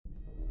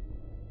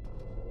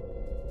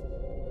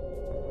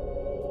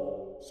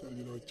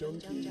Hello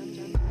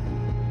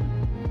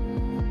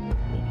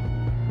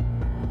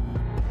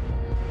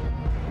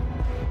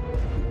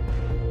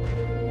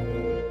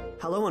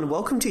and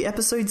welcome to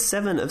episode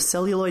 7 of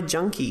Celluloid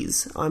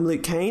Junkies. I'm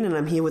Luke Kane and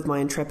I'm here with my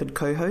intrepid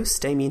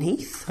co-host Damien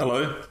Heath.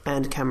 Hello.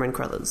 And Cameron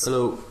Crothers.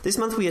 Hello. This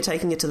month we are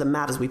taking it to the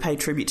mat as we pay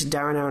tribute to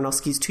Darren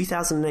Aronofsky's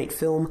 2008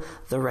 film,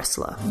 The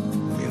Wrestler. You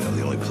know,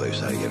 the only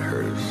place I get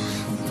hurt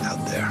is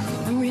out there.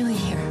 I'm really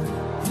here.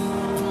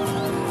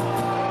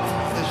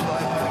 This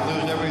life, you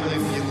lose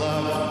everything you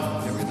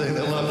love, everything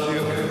that loves you.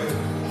 A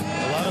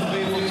lot of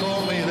people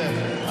told me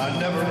that I'd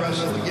never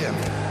wrestle again.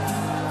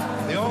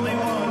 The only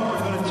one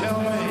who's going to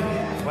tell me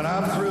when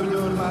I'm through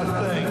doing my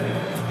thing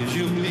is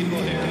you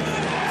people here.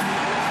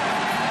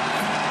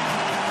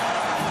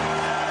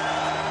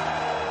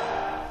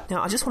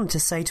 Now, I just wanted to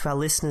say to our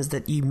listeners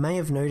that you may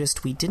have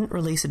noticed we didn't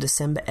release a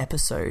December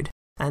episode.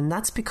 And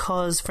that's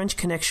because French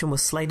Connection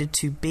was slated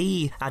to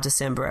be our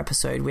December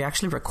episode. We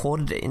actually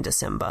recorded it in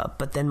December,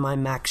 but then my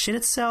Mac shit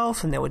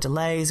itself and there were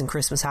delays and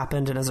Christmas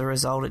happened, and as a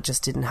result it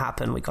just didn't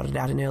happen. We got it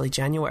out in early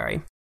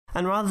January.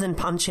 And rather than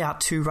punch out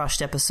 2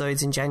 rushed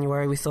episodes in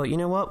January, we thought, you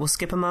know what, we'll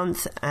skip a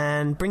month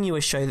and bring you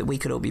a show that we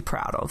could all be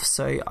proud of.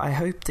 So I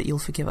hope that you'll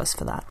forgive us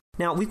for that.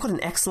 Now, we've got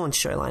an excellent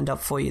show lined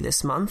up for you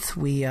this month.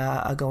 We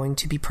are going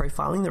to be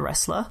profiling The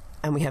Wrestler,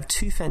 and we have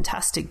 2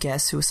 fantastic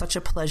guests who are such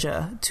a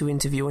pleasure to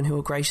interview and who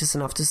are gracious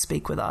enough to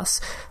speak with us.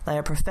 They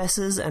are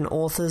professors and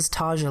authors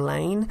Taja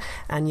Lane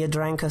and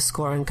Jadranka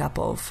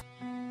Skorenkapov.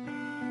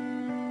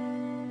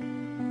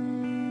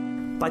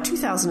 By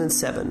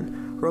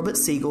 2007, Robert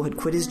Siegel had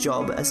quit his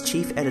job as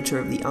chief editor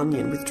of The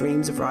Onion with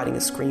dreams of writing a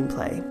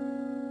screenplay.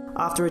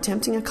 After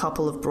attempting a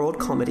couple of broad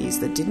comedies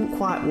that didn't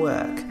quite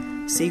work,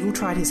 Siegel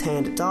tried his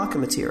hand at darker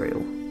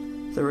material.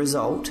 The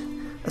result,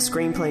 a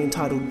screenplay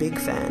entitled Big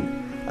Fan,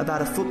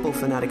 about a football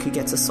fanatic who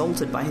gets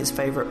assaulted by his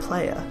favourite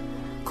player,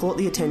 caught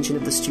the attention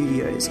of the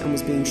studios and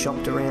was being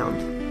shopped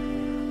around.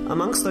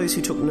 Amongst those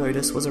who took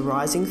notice was a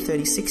rising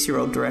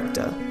 36-year-old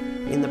director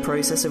in the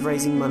process of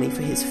raising money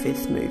for his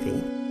 5th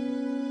movie.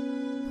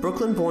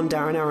 Brooklyn-born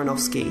Darren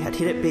Aronofsky had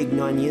hit it big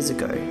 9 years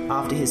ago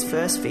after his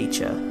first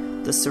feature,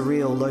 the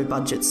surreal,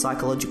 low-budget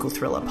psychological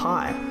thriller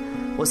Pi,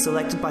 was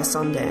selected by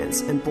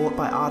Sundance and bought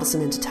by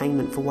Artisan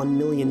Entertainment for $1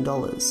 million.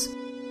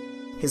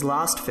 His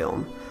last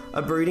film,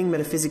 a brooding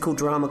metaphysical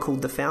drama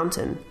called The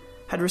Fountain,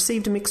 had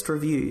received mixed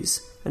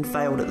reviews and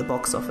failed at the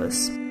box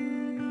office.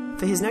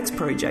 For his next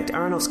project,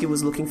 Aronofsky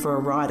was looking for a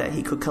writer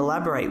he could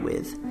collaborate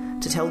with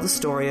to tell the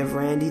story of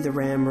Randy the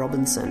Ram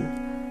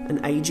Robinson,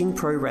 an aging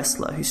pro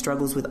wrestler who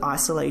struggles with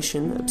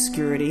isolation,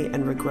 obscurity,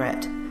 and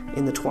regret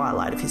in the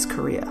twilight of his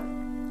career.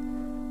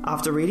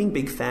 After reading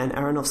Big Fan,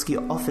 Aronofsky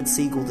offered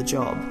Siegel the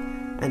job,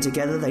 and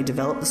together they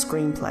developed the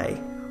screenplay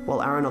while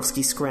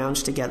Aronofsky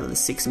scrounged together the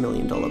 $6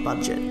 million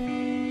budget.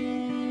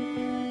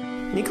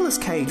 Nicolas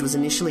Cage was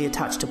initially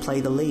attached to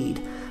play the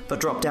lead, but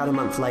dropped out a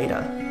month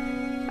later.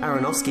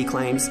 Aronofsky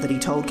claims that he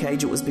told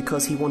Cage it was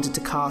because he wanted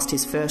to cast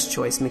his first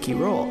choice, Mickey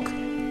Rourke,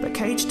 but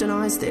Cage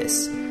denies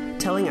this,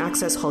 telling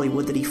Access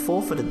Hollywood that he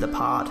forfeited the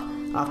part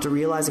after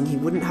realising he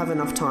wouldn't have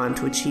enough time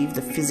to achieve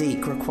the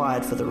physique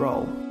required for the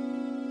role.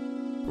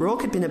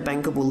 Rourke had been a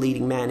bankable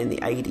leading man in the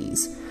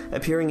 80s,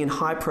 appearing in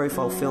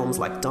high-profile films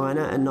like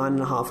Diner and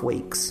 9.5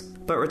 Weeks,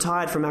 but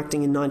retired from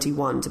acting in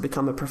 91 to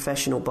become a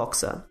professional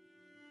boxer.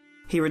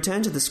 He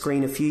returned to the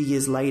screen a few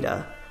years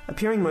later,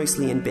 appearing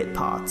mostly in bit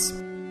parts.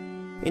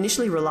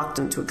 Initially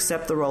reluctant to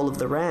accept the role of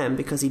the Ram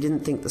because he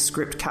didn't think the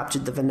script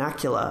captured the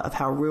vernacular of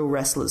how real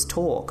wrestlers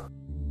talk,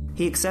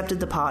 he accepted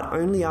the part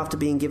only after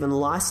being given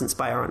license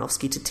by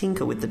Aronofsky to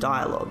tinker with the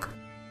dialogue.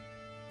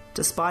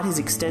 Despite his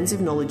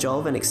extensive knowledge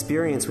of and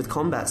experience with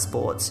combat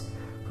sports,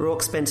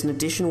 Rourke spent an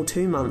additional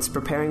 2 months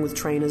preparing with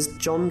trainers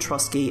John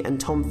Trotsky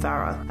and Tom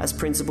Farah as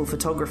principal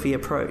photography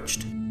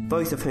approached,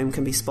 both of whom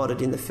can be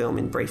spotted in the film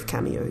in brief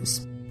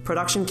cameos.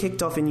 Production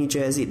kicked off in New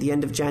Jersey at the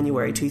end of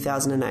January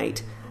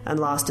 2008 and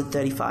lasted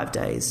 35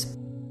 days.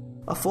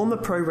 A former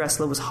pro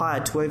wrestler was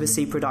hired to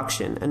oversee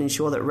production and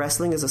ensure that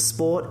wrestling as a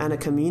sport and a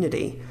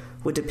community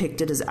were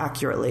depicted as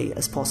accurately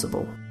as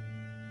possible.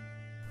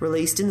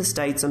 Released in the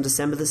States on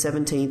December the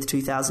 17th,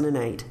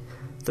 2008,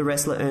 The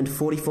Wrestler earned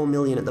 $44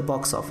 million at the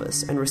box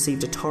office and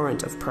received a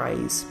torrent of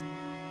praise.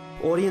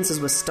 Audiences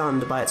were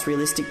stunned by its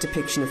realistic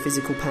depiction of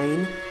physical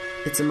pain,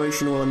 its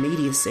emotional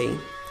immediacy,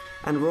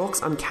 and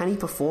Rourke's uncanny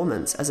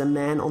performance as a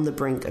man on the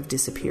brink of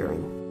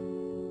disappearing.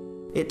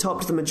 It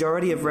topped the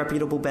majority of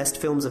reputable best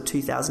films of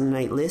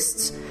 2008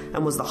 lists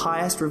and was the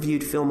highest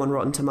reviewed film on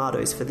Rotten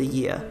Tomatoes for the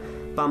year,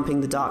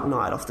 bumping The Dark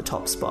Knight off the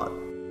top spot.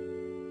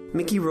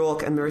 Mickey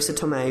Rourke and Marissa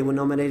Tomei were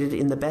nominated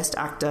in the Best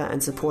Actor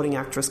and Supporting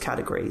Actress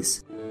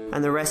categories,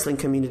 and the wrestling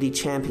community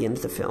championed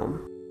the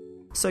film.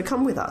 So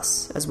come with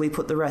us as we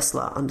put The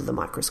Wrestler under the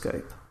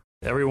microscope.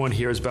 Everyone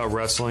hears about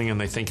wrestling and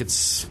they think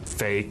it's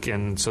fake,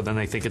 and so then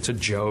they think it's a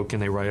joke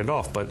and they write it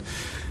off. But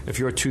if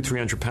you're a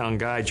 200-300-pound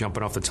guy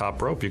jumping off the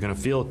top rope, you're going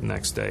to feel it the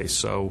next day.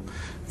 So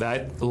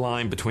that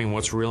line between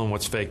what's real and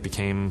what's fake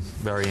became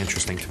very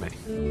interesting to me.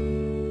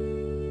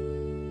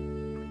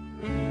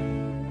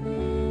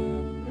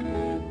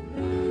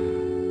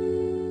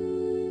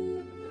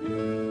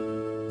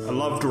 I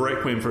loved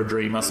Requiem for a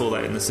Dream. I saw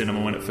that in the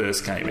cinema when it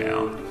first came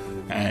out.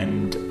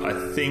 And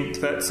I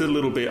think that's a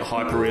little bit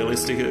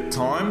hyper-realistic at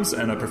times,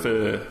 and I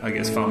prefer, I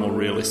guess, far more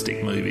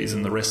realistic movies,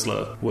 and The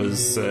Wrestler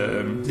was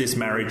this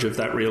marriage of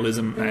that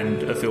realism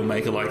and a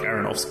filmmaker like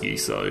Aronofsky,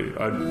 so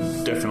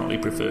I definitely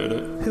preferred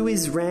it. Who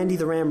is Randy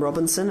the Ram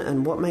Robinson,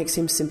 and what makes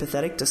him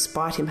sympathetic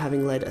despite him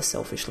having led a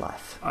selfish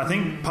life? I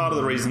think part of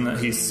the reason that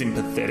he's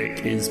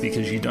sympathetic is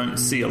because you don't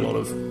see a lot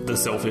of the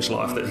selfish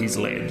life that he's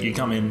led. You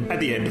come in at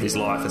the end of his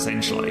life,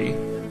 essentially.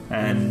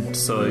 And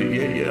so,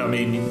 I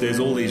mean, there's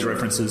all these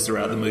references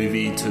throughout the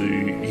movie to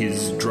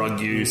his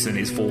drug use and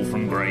his fall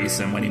from grace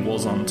and when he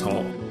was on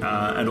top,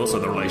 and also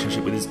the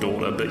relationship with his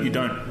daughter, but you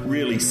don't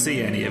really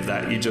see any of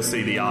that. You just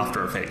see the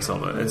after effects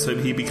of it. And so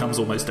he becomes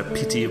almost a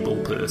pitiable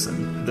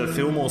person. The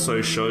film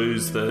also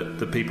shows that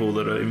the people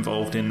that are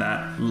involved in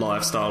that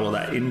lifestyle or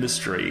that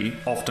industry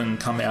often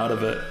come out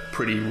of it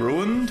pretty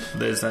ruined.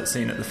 There's that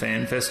scene at the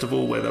fan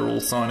festival where they're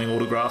all signing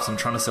autographs and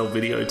trying to sell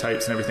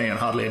videotapes and everything, and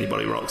hardly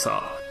anybody rocks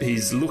up.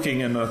 He's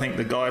looking, and I think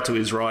the guy to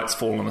his right's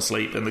fallen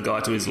asleep and the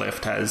guy to his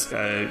left has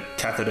a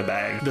catheter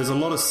bag. There's a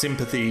lot of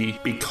sympathy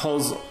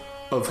because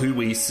of who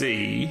we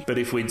see, but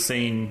if we'd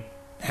seen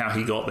how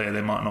he got there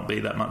might not be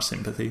that much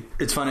sympathy.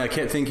 It's funny, I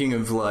kept thinking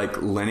of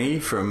like Lenny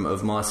from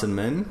Of Mice and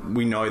Men.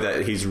 We know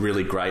that he's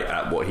really great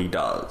at what he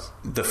does.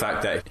 The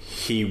fact that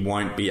he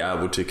won't be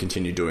able to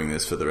continue doing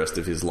this for the rest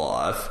of his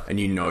life, and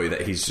you know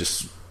that he's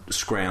just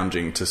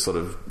scrounging to sort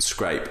of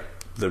scrape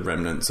the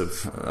remnants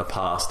of a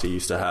past he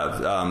used to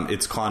have.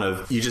 It's kind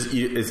of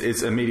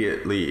it's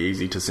immediately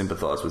easy to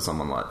sympathise with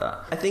someone like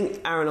that. I think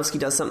Aronofsky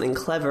does something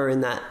clever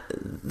in that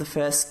the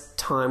first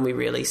time we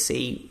really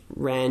see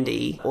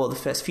Randy, or the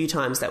first few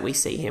times that we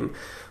see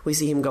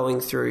him going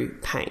through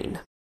pain.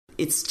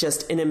 It's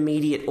just an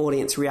immediate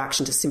audience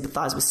reaction to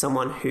sympathise with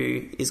someone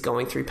who is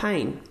going through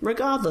pain,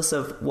 regardless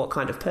of what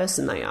kind of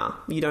person they are.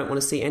 You don't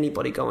want to see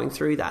anybody going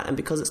through that, and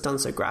because it's done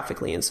so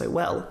graphically and so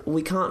well,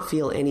 we can't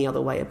feel any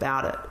other way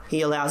about it.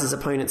 He allows his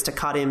opponents to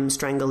cut him,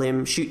 strangle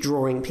him, shoot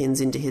drawing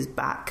pins into his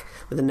back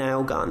with a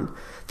nail gun.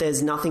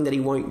 There's nothing that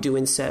he won't do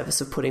in service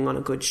of putting on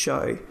a good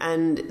show.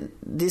 And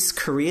this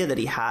career that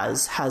he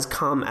has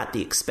come at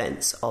the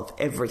expense of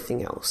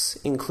everything else,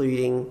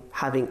 including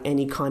having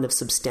any kind of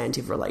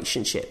substantive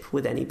relationship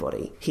with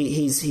anybody.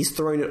 He's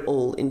thrown it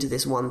all into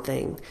this one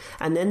thing.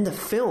 And then the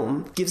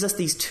film gives us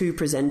these two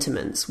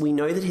presentiments. We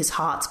know that his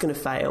heart's going to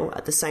fail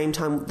at the same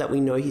time that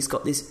we know he's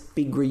got this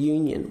big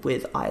reunion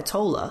with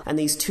Ayatollah. And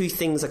these two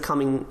things are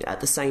coming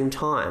at the same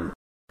time.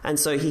 And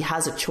so he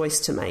has a choice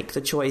to make. The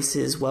choice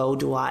is, well,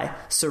 do I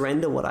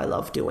surrender what I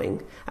love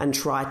doing and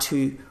try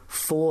to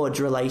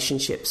forge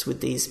relationships with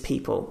these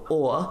people?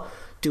 Or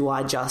do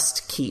I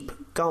just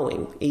keep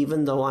going,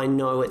 even though I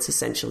know it's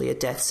essentially a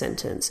death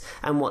sentence?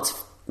 And what's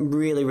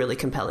really, really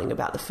compelling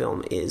about the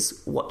film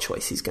is what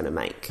choice he's going to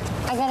make.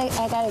 I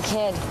got a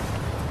kid.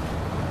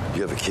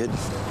 You have a kid?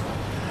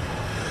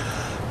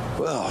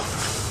 Well,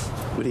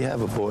 would he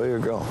have a boy or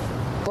girl?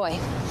 Boy.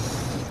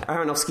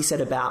 Aronofsky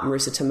said about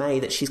Marissa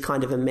Tomei that she's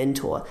kind of a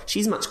mentor.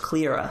 She's much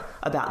clearer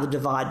about the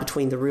divide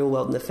between the real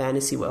world and the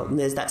fantasy world. And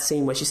there's that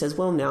scene where she says,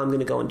 well, now I'm going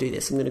to go and do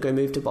this. I'm going to go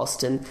move to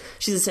Boston.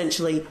 She's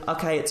essentially,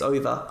 okay, it's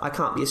over. I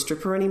can't be a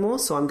stripper anymore,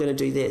 so I'm going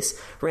to do this.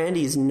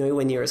 Randy is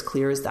nowhere near as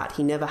clear as that.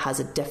 He never has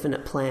a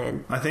definite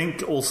plan. I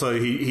think also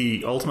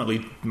he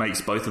ultimately makes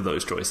both of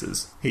those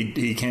choices.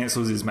 He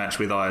cancels his match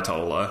with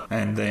Ayatollah,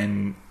 and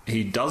then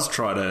he does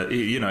try to,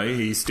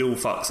 he still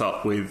fucks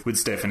up with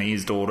Stephanie,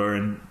 his daughter,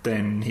 and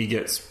then he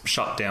gets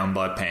shut down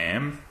by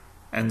Pam.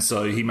 And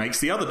so he makes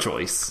the other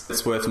choice.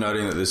 It's worth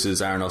noting that this is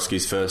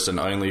Aronofsky's first and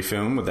only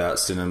film without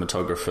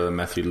cinematographer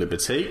Matthew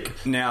Libatique.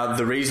 Now,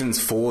 the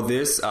reasons for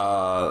this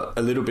are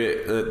a little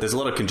bit... there's a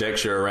lot of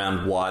conjecture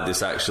around why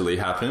this actually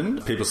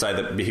happened. People say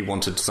that he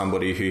wanted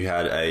somebody who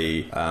had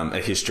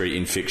a history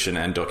in fiction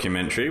and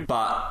documentary.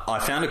 But I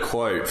found a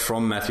quote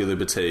from Matthew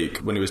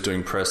Libatique when he was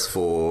doing press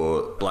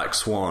for Black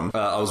Swan.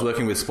 I was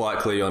working with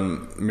Spike Lee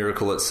on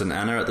Miracle at St.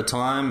 Anna at the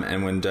time,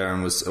 and when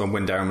Darren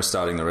was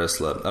starting The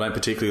Wrestler. I don't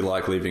particularly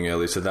like leaving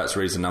early, so that's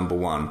reason number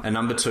one. And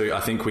number two, I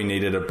think we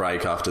needed a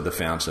break after The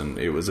Fountain.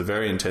 It was a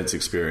very intense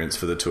experience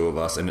for the two of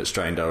us, and it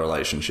strained our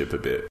relationship a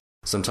bit.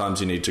 Sometimes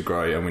you need to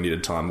grow, and we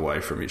needed time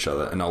away from each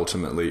other, and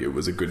ultimately it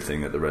was a good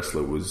thing that The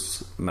Wrestler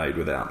was made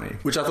without me.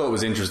 Which I thought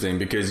was interesting,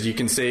 because you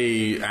can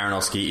see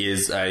Aronofsky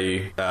is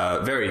a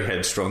very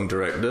headstrong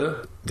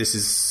director. This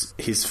is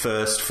his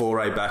first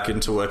foray back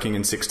into working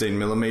in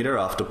 16mm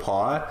after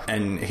Pi,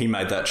 and he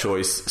made that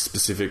choice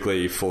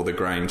specifically for the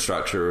grain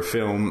structure of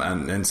film,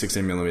 and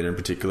 16mm in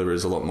particular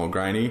is a lot more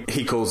grainy.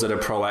 He calls it a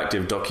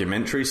proactive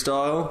documentary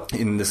style,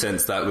 in the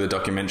sense that with a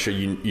documentary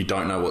you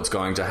don't know what's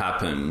going to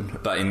happen,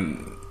 but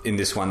in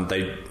this one,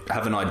 they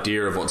have an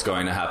idea of what's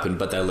going to happen,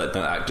 but they let the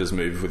actors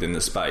move within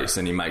the space,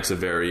 and he makes a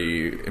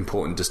very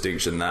important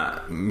distinction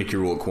that Mickey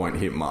Rourke won't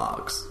hit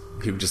marks.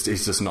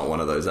 he's just not one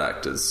of those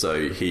actors.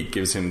 So he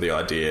gives him the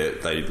idea,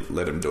 they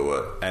let him do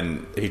it,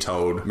 and he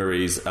told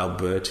Maurice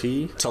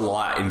Alberti to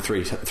light in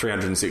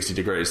 360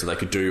 degrees so they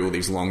could do all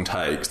these long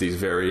takes, these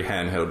very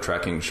handheld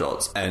tracking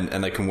shots,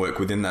 and they can work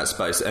within that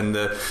space. And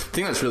the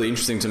thing that's really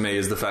interesting to me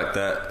is the fact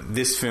that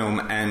this film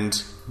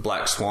and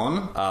Black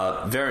Swan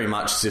are very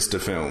much sister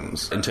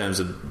films in terms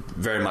of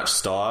very much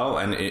style,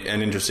 and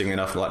interestingly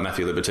enough, like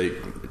Matthew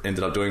Libatique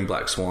ended up doing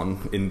Black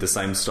Swan in the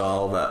same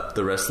style that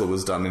The Wrestler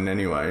was done in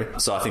anyway.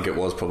 So I think it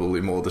was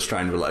probably more the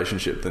strained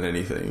relationship than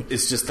anything.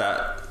 It's just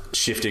that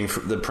shifting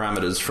the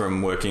parameters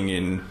from working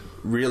in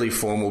really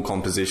formal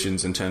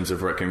compositions in terms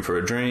of Requiem for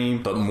a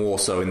Dream, but more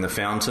so in The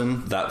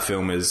Fountain. That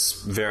film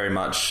is very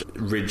much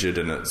rigid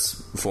in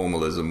its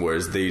formalism,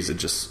 whereas these are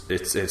just,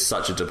 it's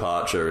such a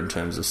departure in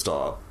terms of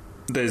style.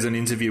 There's an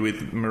interview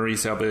with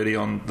Maurice Alberti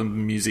on the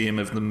Museum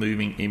of the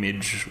Moving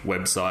Image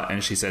website,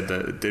 and she said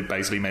that it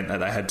basically meant that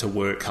they had to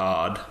work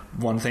hard.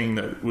 One thing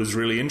that was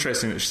really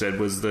interesting that she said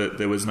was that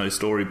there was no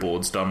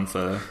storyboards done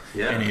for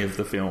any of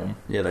the film.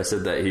 Yeah, they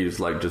said that he was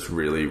like just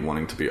really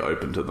wanting to be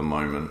open to the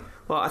moment.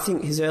 Well, I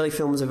think his early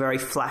films are very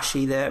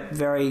flashy. They're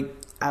very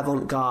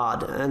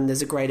avant-garde, and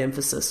there's a great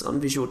emphasis on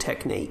visual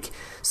technique.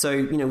 So,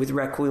 you know, with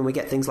Requiem, we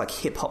get things like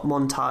hip-hop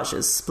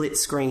montages, split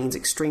screens,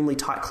 extremely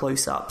tight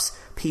close-ups,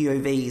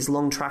 POVs,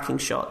 long tracking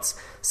shots,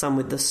 some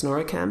with the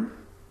Snorocam,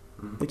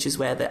 which is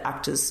where the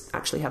actors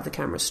actually have the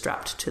camera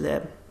strapped to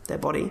their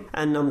body,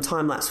 and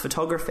time-lapse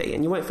photography,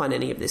 and you won't find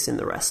any of this in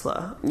The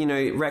Wrestler. You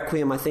know,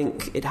 Requiem, I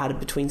think it had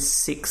between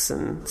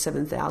 6,000 and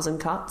 7,000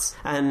 cuts,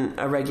 and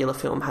a regular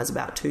film has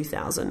about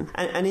 2,000.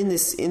 And in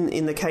this,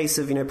 in the case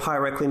of, you know,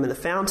 Pyrequiem and The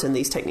Fountain,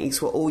 these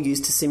techniques were all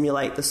used to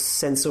simulate the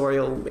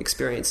sensorial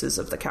experiences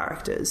of the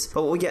characters.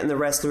 But what we get in The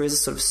Wrestler is a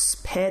sort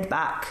of pared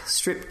back,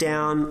 stripped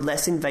down,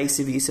 less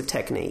invasive use of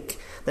technique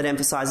that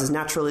emphasises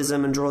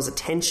naturalism and draws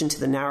attention to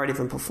the narrative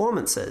and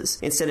performances.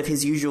 Instead of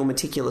his usual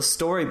meticulous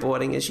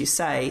storyboarding, as you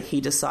say,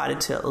 he decided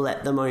to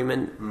let the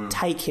moment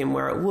take him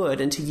where it would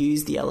and to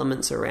use the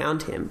elements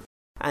around him.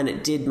 And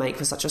it did make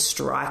for such a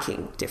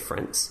striking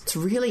difference. It's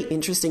really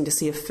interesting to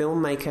see a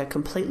filmmaker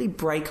completely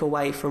break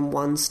away from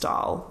one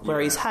style where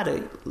he's had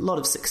a lot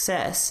of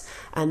success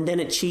and then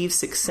achieve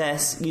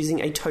success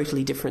using a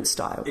totally different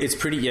style. It's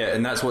pretty,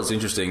 and that's what's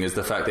interesting is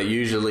the fact that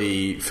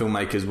usually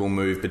filmmakers will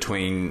move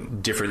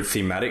between different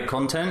thematic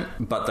content,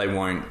 but they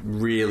won't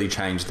really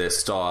change their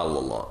style a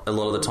lot. A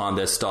lot of the time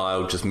their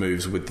style just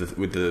moves with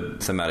the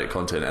thematic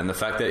content, and the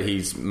fact that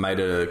he's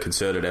made a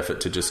concerted effort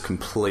to just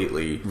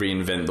completely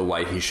reinvent the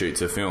way he shoots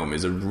a film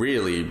is a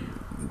really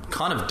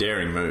kind of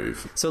daring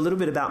move. So a little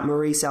bit about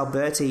Maurice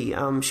Alberti.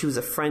 She was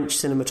a French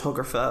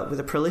cinematographer with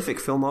a prolific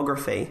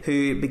filmography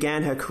who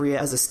began her career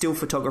as a still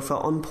photographer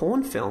on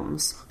porn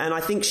films. And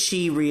I think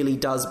she really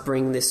does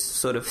bring this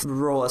sort of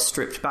raw,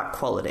 stripped back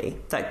quality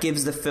that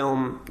gives the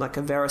film like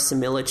a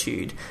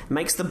verisimilitude,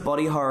 makes the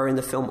body horror in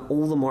the film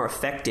all the more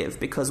effective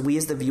because we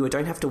as the viewer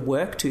don't have to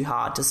work too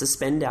hard to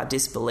suspend our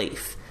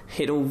disbelief.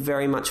 It all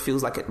very much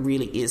feels like it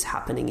really is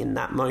happening in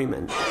that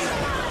moment.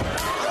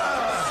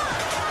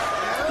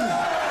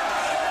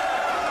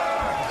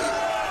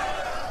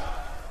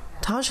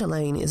 Taj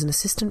Alain is an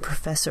assistant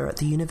professor at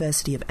the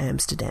University of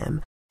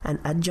Amsterdam and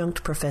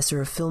adjunct professor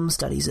of film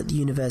studies at the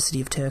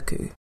University of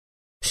Turku.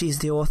 She is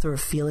the author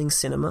of Feeling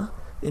Cinema,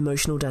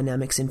 Emotional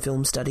Dynamics in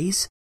Film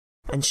Studies,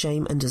 and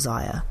Shame and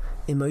Desire,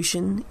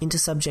 Emotion,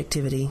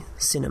 Intersubjectivity,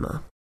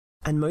 Cinema,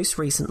 and most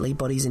recently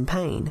Bodies in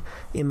Pain,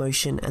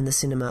 Emotion and the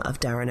Cinema of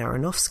Darren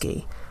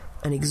Aronofsky,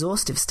 an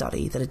exhaustive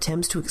study that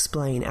attempts to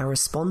explain our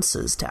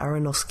responses to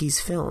Aronofsky's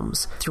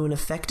films through an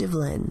effective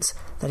lens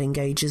that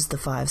engages the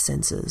five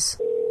senses.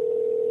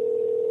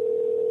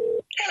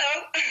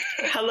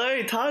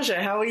 Hello,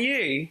 Taja. How are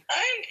you?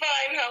 I'm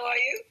fine. How are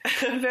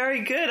you?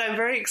 Very good. I'm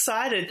very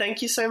excited.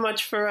 Thank you so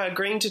much for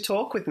agreeing to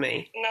talk with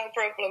me. No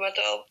problem at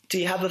all. Do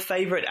you have a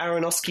favourite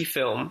Aronofsky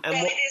film? And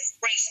it is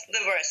The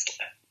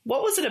Wrestler.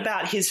 What was it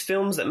about his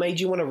films that made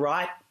you want to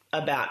write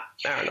about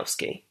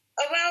Aronofsky?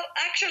 Well,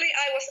 actually,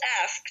 I was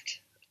asked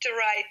to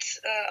write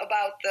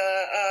about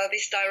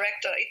this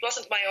director. It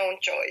wasn't my own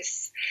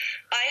choice.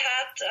 I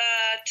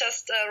had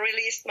just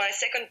released my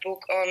second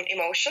book on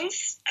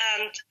emotions,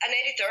 and an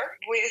editor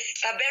with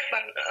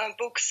Bergman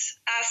Books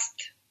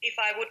asked if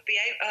I would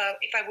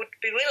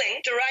be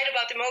willing to write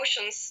about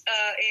emotions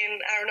in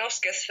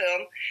Aronofsky's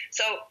film.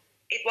 So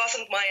it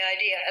wasn't my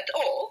idea at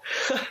all.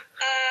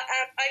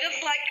 I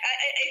don't like...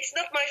 it's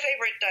not my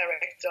favorite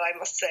director, I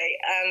must say,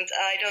 and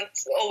I don't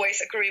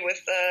always agree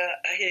with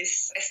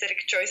his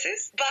aesthetic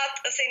choices. But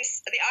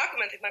since the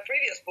argument in my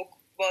previous book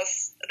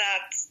was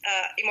that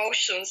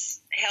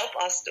emotions help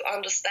us to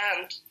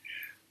understand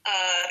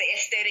the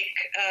aesthetic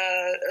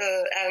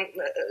and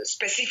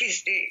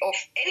specificity of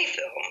any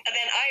film,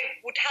 then I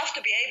would have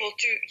to be able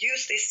to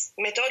use this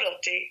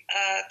methodology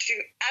to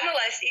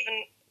analyze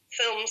even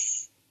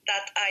films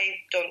that I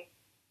don't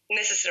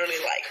necessarily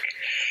like.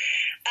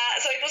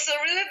 So it was a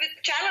really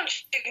bit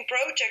challenging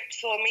project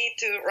for me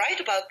to write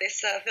about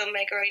this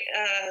filmmaker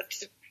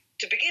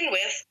to begin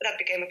with. That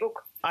became a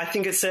book. I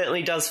think it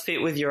certainly does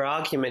fit with your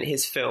argument,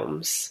 his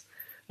films.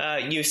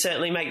 You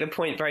certainly make the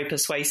point very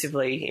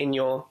persuasively in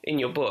your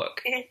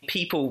book. Mm-hmm.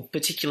 People,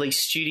 particularly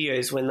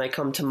studios, when they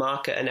come to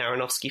market an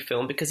Aronofsky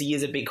film, because he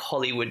is a big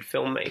Hollywood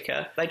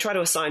filmmaker, they try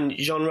to assign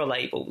genre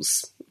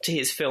labels to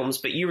his films,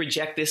 but you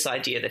reject this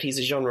idea that he's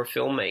a genre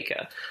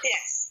filmmaker.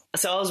 Yes.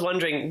 So I was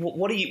wondering,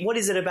 what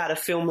is it about a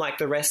film like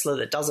The Wrestler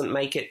that doesn't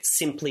make it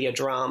simply a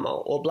drama,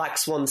 or Black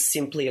Swan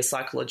simply a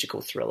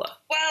psychological thriller?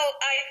 Well,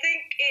 I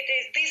think it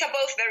is. These are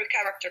both very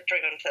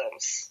character-driven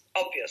films,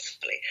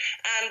 obviously,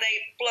 and they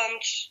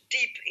plunge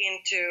deep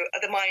into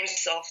the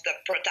minds of the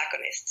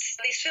protagonists.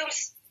 These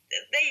films,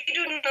 they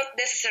do not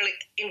necessarily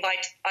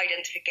invite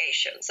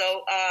identification,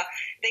 so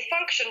they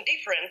function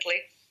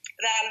differently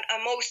than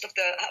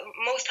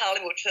most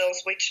Hollywood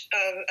films, which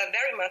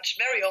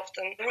very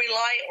often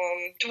rely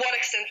on to what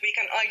extent we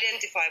can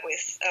identify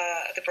with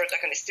the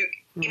protagonist, to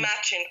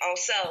imagine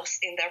ourselves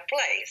in their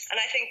place. And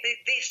I think that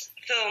these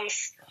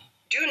films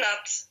do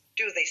not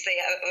do this. They,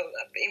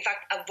 in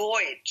fact,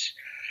 avoid.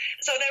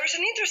 So there is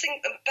an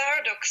interesting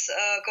paradox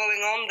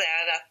going on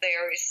there, that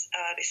there is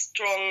this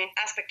strong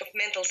aspect of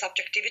mental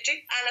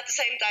subjectivity, and at the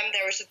same time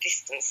there is a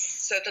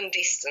certain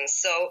distance.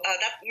 So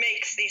that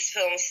makes these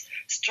films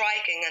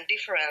striking and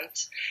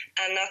different,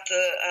 and not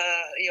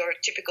your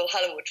typical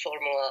Hollywood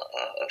formula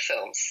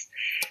films.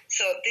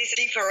 So this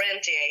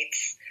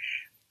differentiates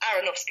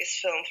Aronofsky's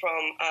film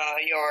from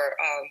your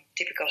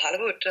typical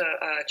Hollywood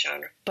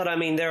genre. But I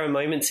mean, there are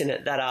moments in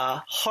it that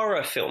are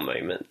horror film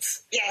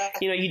moments. Yeah.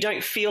 You know, you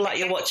don't feel like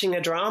you're watching a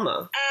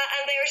drama.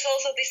 And there's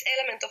also this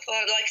element of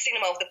like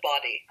cinema of the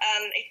body,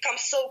 and it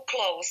comes so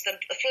close that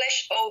the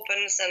flesh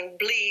opens and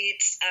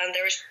bleeds, and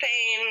there is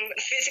pain,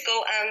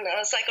 physical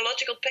and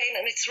psychological pain,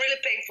 and it's really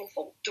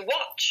painful to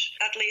watch.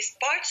 At least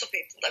parts of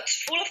it,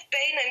 it's full of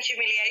pain and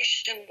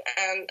humiliation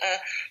and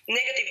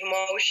negative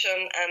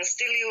emotion, and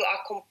still you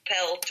are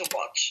compelled to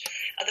watch.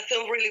 The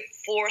film really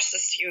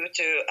forces you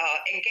to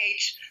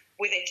engage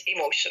with it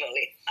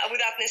emotionally,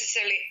 without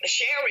necessarily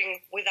sharing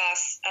with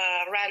us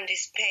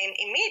Randy's pain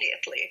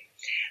immediately.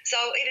 So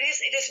it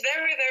is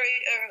very, very,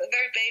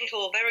 very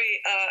painful,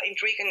 very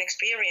intriguing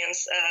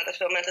experience, the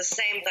film. At the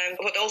same time,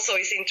 what also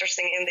is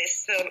interesting in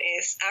this film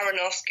is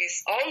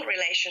Aronofsky's own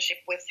relationship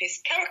with his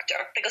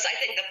character, because I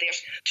think that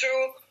there's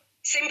true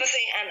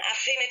sympathy and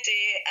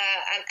affinity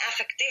and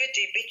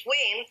affectivity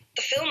between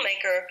the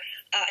filmmaker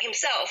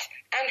himself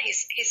and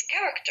his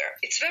character.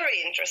 It's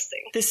very interesting.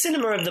 The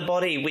cinema of the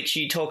body, which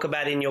you talk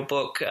about in your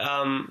book,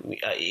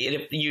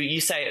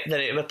 you say that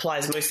it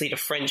applies mostly to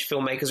French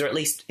filmmakers, or at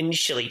least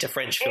initially to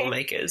French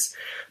filmmakers.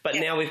 But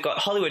now we've got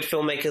Hollywood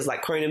filmmakers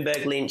like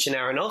Cronenberg, Lynch and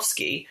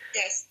Aronofsky,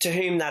 to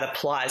whom that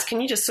applies.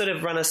 Can you just sort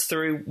of run us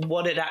through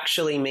what it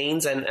actually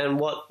means and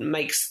what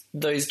makes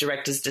those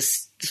directors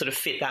just sort of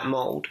fit that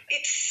mold?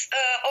 It's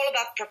all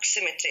about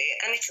proximity,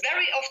 and it's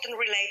very often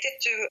related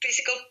to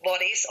physical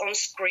bodies on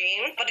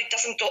screen, but it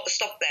doesn't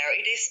stop there.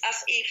 It is as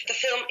if the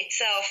film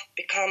itself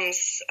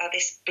becomes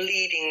this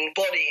bleeding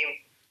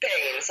body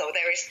pain. So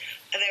there is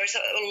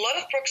a lot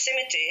of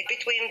proximity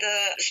between the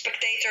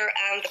spectator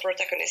and the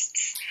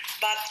protagonists,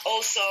 but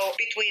also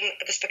between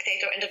the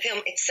spectator and the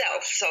film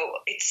itself. So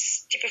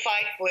it's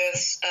typified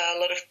with a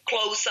lot of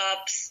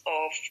close-ups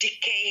of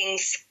decaying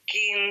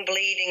skin,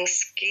 bleeding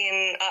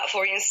skin.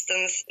 For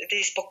instance,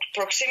 this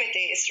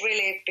proximity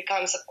really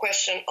becomes a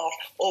question of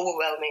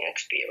overwhelming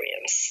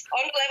experience.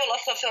 On the level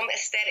of the film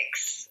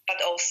aesthetics,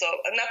 but also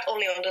not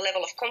only on the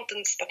level of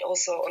contents, but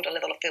also on the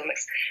level of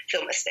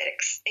film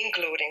aesthetics,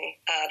 including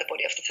the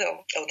body of the film,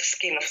 or the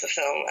skin of the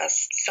film,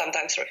 as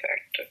sometimes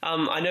referred to.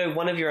 I know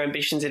one of your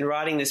ambitions in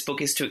writing this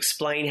book is to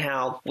explain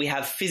how we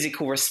have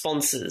physical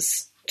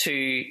responses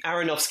to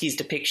Aronofsky's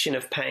depiction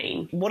of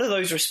pain. What are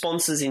those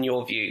responses in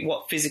your view?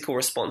 What physical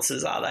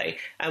responses are they?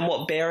 And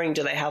what bearing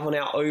do they have on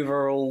our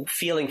overall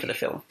feeling for the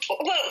film?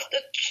 Well,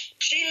 the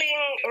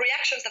chilling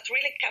reactions that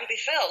really can be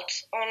felt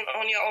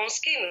on your own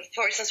skin.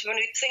 For instance, when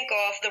we think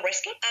of The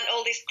Wrestler and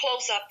all these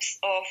close-ups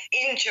of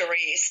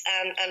injuries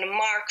and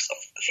marks of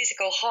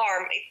physical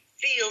harm, it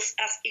feels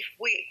as if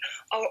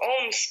our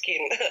own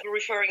skin,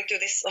 referring to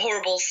this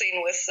horrible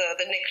scene with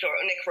the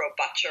necro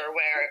butcher,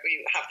 where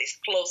you have these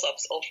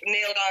close-ups of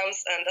nail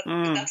guns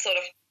and that sort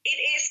of. It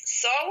is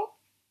so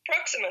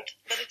proximate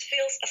that it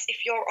feels as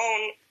if your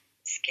own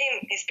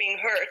skin is being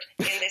hurt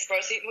in this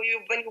process. When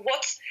you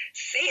watch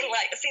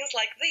scenes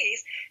like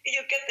these,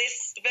 you get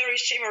this very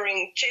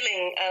shivering,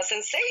 chilling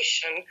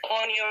sensation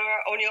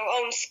on your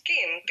own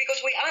skin,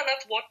 because we are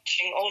not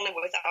watching only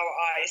with our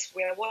eyes.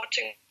 We are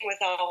watching with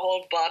our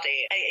whole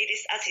body. It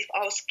is as if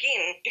our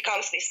skin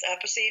becomes this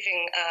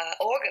perceiving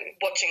organ,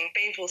 watching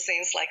painful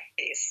scenes like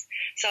this.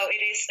 So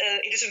it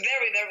is a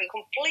very, very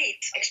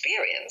complete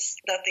experience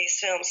that these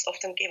films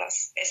often give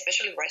us,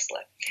 especially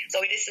Wrestler.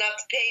 So it is not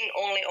pain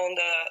only on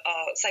the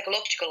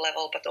psychological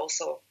level, but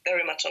also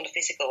very much on the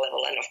physical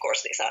level. And of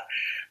course, these are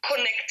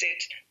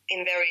connected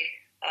in very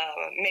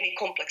many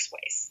complex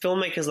ways.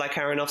 Filmmakers like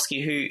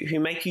Aronofsky who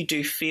make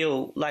you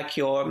feel like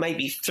you're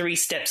maybe 3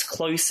 steps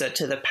closer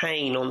to the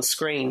pain on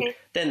screen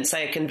than,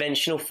 say, a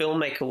conventional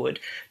filmmaker would.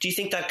 Do you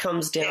think that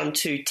comes down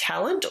to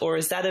talent, or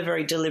is that a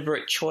very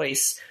deliberate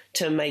choice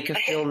to make a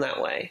film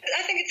that way?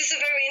 I think it is a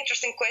very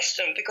interesting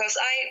question because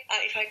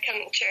if I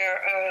can share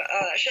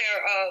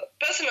a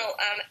personal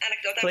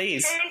anecdote,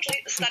 Please. I'm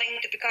currently studying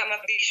to become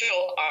a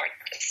visual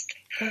artist.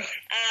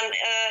 And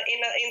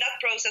in that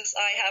process,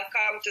 I have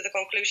come to the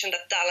conclusion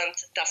that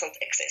talent doesn't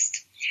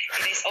exist.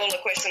 It is all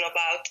a question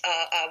about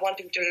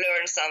wanting to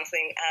learn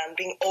something and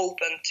being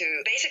open to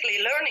basically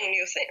learning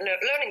new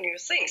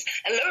things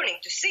and learning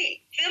to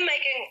see.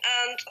 Filmmaking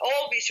and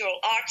all visual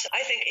arts,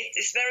 I think it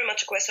is very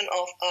much a question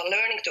of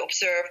learning to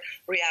observe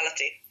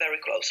reality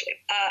very closely.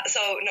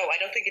 So no, I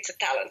don't think it's a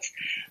talent.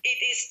 It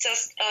is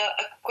just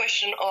a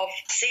question of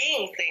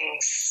seeing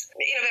things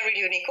in a very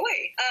unique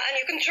way.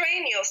 And you can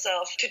train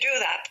yourself to do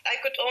that. I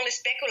could only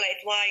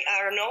speculate why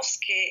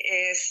Aronofsky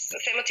is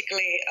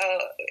thematically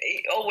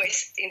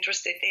always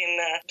interested in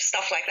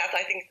stuff like that.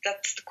 I think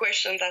that's the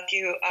question that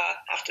you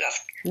have to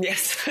ask.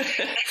 Yes.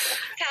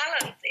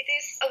 Talent, it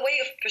is a way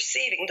of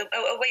perceiving,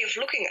 a way of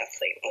looking at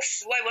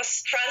things. Why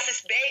was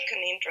Francis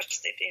Bacon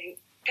interested in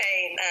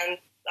pain? And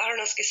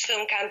Aronofsky's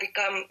film can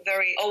become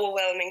very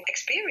overwhelming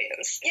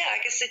experience. Yeah,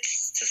 I guess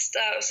it's just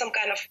some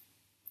kind of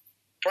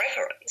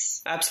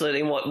preference. Absolutely,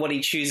 and what he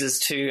chooses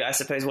to, I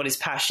suppose, what his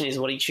passion is,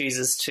 what he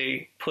chooses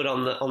to put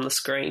on the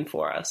screen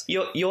for us.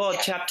 Your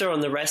chapter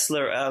on The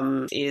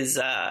Wrestler is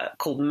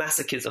called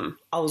Masochism.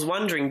 I was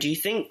wondering, do you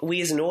think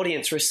we as an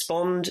audience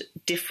respond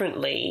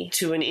differently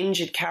to an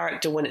injured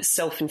character when it's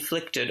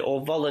self-inflicted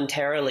or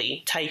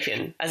voluntarily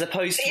taken, as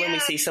opposed to when we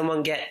see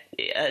someone get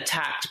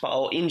attacked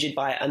or injured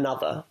by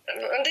another?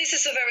 And this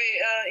is a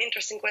very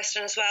interesting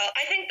question as well.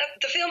 I think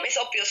that the film is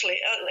obviously,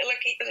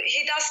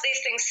 he does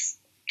these things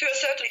to a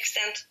certain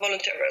extent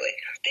voluntarily.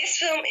 This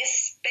film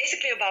is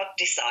basically about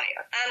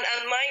desire.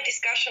 And my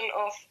discussion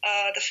of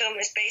the film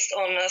is based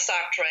on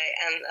Sartre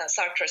and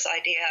Sartre's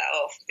idea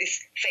of these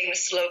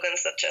famous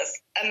slogans such as,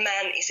 "A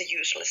man is a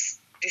useless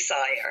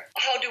desire."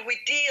 How do we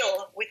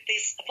deal with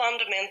this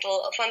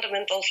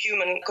fundamental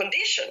human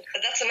condition?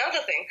 That's another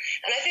thing.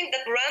 And I think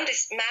that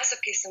Randi's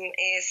masochism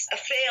is a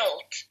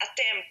failed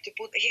attempt to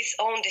put his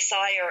own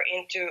desire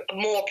into a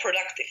more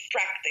productive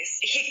practice.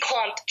 He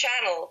can't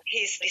channel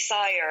his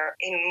desire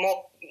in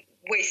more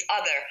ways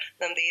other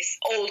than these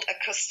old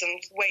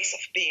accustomed ways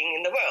of being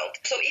in the world.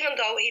 So even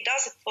though he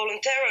does it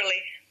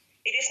voluntarily,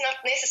 it is not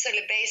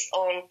necessarily based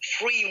on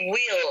free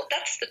will.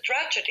 That's the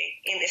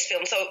tragedy in this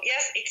film. So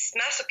yes, it's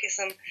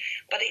masochism,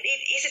 but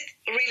is it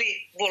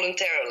really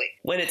voluntarily?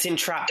 When it's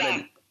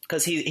entrapment,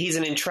 because he's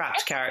an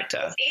entrapped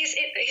character.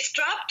 He's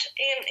trapped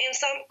in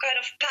some kind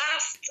of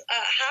past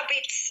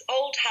habits,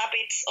 old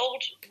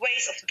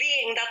ways of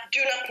being that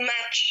do not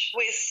match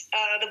with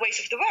the ways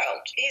of the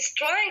world. He's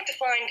trying to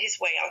find his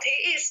way out.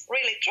 He is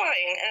really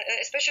trying,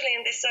 especially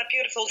in this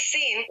beautiful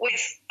scene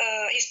with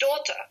his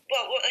daughter.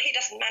 Well, he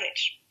doesn't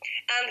manage.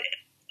 And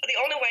the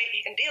only way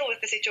he can deal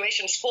with the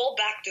situation is fall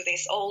back to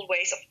these old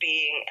ways of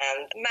being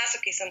and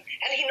masochism.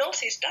 And he knows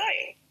he's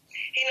dying.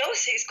 He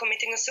knows he's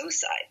committing a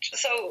suicide.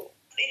 So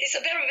it is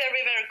a very,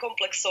 very, very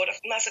complex sort of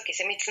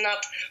masochism. It's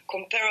not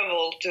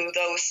comparable to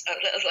those,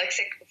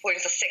 for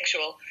instance,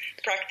 sexual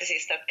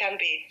practices that can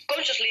be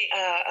consciously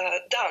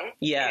done.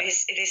 Yeah.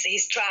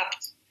 He's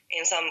trapped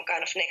in some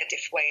kind of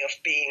negative way of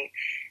being,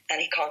 and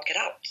he can't get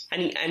out.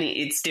 And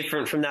it's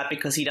different from that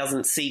because he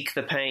doesn't seek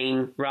the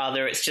pain.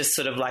 Rather, it's just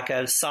sort of like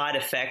a side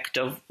effect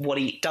of what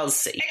he does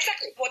seek.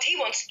 Exactly. What he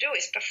wants to do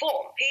is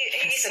perform.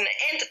 He's an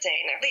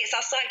entertainer. These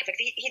are side effects.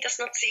 He does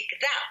not seek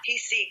that. He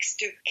seeks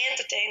to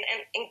entertain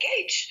and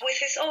engage with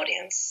his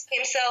audience.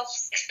 Himself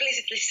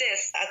explicitly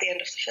says at the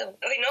end of the film,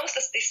 he knows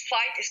that this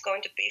fight is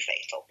going to be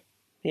fatal.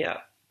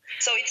 Yeah.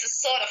 So it's a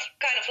sort of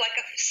kind of like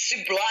a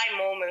sublime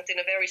moment in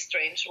a very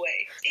strange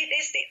way. It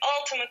is the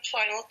ultimate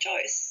final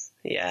choice.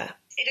 Yeah.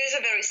 It is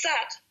a very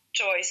sad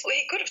choice. Well,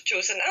 he could have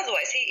chosen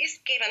otherwise. He is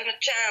given a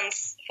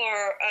chance for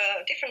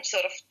a different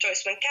sort of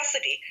choice when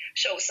Cassidy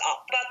shows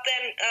up. But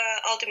then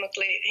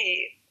ultimately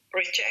he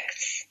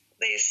rejects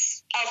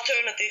this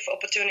alternative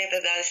opportunity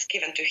that is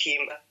given to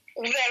him.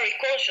 Very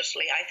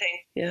consciously, I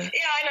think. Yeah, and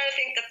I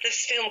think that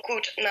this film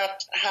could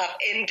not have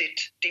ended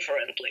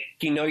differently.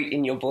 You know,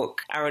 in your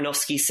book,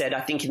 Aronofsky said, I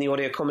think in the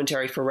audio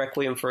commentary for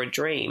Requiem for a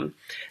Dream,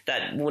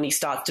 that when he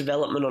starts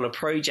development on a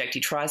project,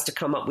 he tries to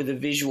come up with a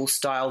visual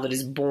style that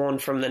is born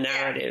from the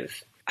narrative.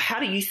 Yeah. How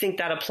do you think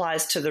that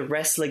applies to The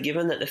Wrestler,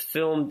 given that the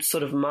film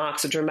sort of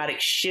marks a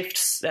dramatic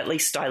shift, at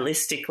least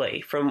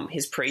stylistically, from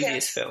his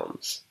previous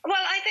films? Well,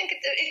 I think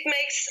it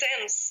makes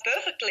sense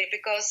perfectly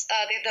because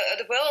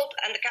the world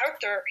and the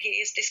character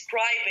he is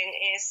describing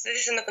is,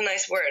 this is not a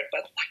nice word,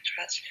 but white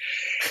trash.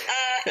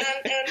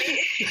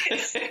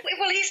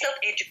 He's not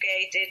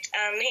educated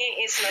and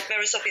he is not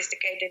very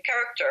sophisticated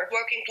character,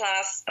 working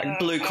class. Like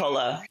blue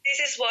collar. This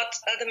is what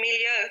the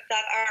milieu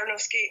that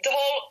Aronofsky, the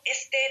whole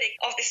aesthetic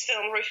of this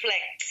film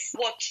reflects. reflects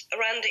what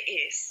Randy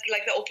is,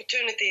 like the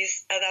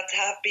opportunities that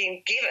have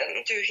been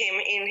given to him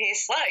in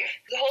his life.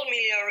 The whole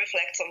milieu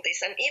reflects on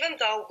this, and even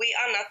though we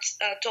are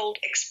not told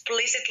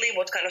explicitly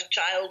what kind of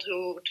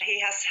childhood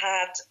he has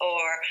had,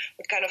 or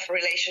what kind of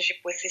relationship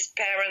with his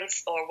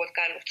parents, or what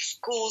kind of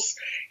schools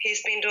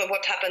he's been to,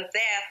 what happened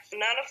there,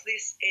 none of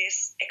this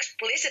is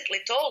explicitly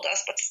told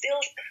us, but still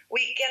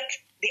we get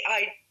the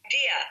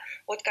idea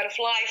what kind of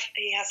life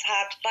he has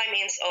had by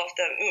means of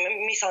the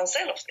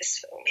mise-en-scène of this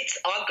film. It's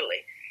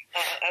ugly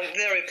and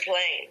very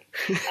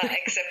plain,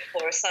 except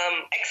for some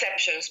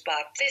exceptions,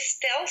 but this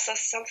tells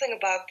us something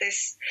about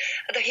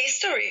the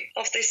history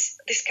of this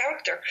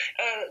character,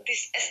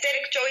 these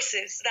aesthetic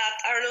choices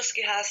that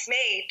Aronofsky has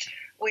made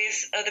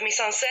with the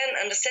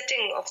mise-en-scène and the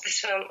setting of this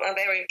film are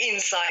very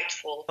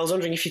insightful. I was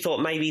wondering if you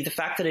thought maybe the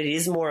fact that it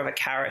is more of a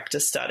character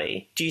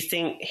study, do you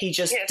think he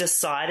just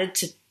decided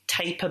to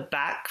taper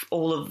back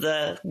all of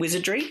the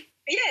wizardry?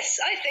 Yes,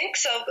 I think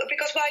so,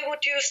 because why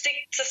would you stick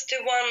just to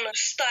one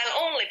style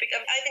only?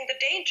 Because I think the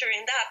danger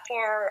in that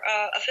for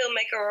a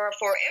filmmaker or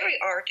for every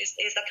artist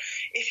is that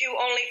if you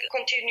only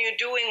continue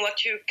doing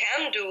what you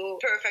can do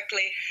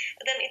perfectly,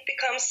 then it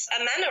becomes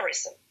a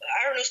mannerism.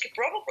 Aronofsky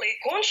probably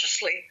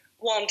consciously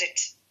wanted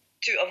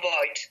to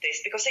avoid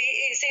this, because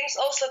he seems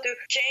also to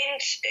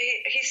change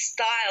his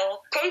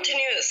style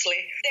continuously.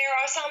 There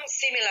are some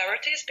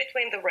similarities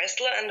between The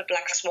Wrestler and The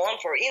Black Swan,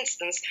 for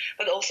instance,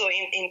 but also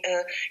in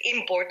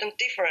important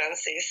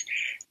differences,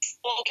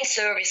 all in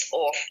service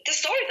of the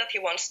story that he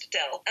wants to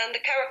tell and the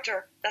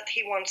character that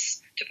he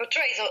wants to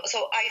portray.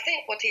 So I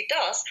think what he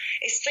does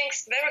is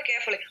thinks very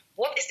carefully,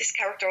 what is this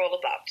character all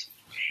about?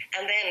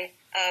 And then,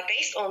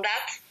 based on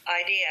that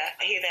idea,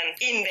 he then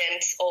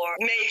invents or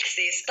makes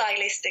these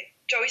stylistic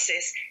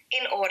choices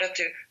in order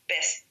to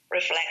best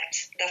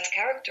reflect that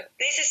character.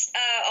 This is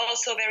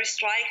also very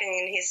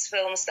striking in his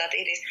films, that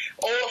it is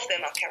all of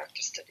them are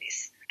character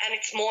studies, and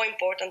it's more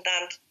important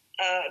than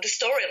the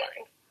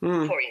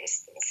storyline, for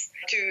instance,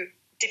 to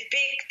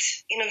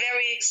depict in a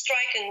very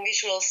striking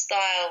visual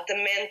style the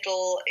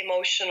mental,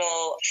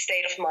 emotional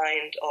state of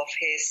mind of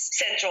his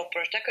central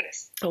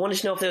protagonist. I wanted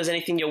to know if there was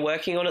anything you're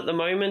working on at the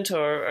moment,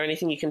 or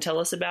anything you can tell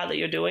us about that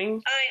you're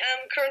doing. I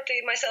am currently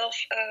myself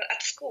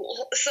at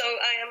school, so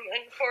I am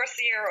in 4th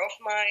year of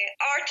my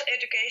art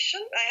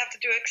education. I have to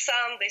do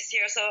exam this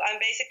year, so I'm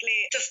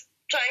basically just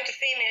trying to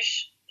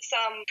finish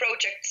some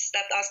projects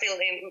that are still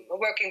in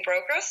work in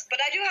progress.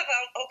 But I do have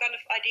all kind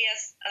of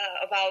ideas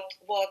about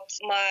what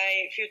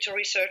my future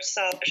research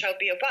shall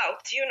be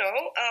about. You know,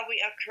 we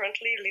are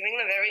currently living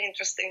in a very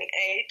interesting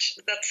age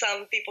that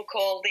some people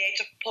call the age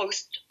of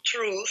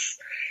post-truth.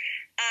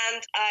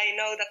 And I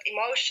know that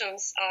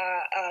emotions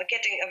are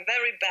getting a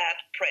very bad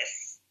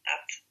press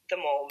at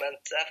the moment.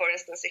 For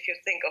instance, if you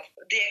think of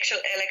the actual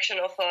election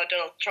of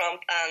Donald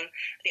Trump and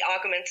the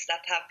arguments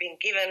that have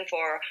been given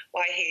for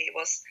why he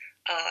was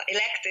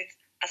elected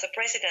as a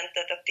president,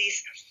 that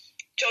these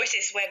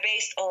choices were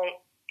based on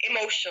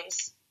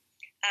emotions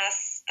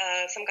as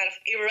some kind of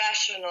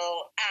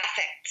irrational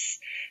affects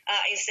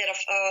instead of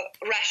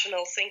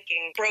rational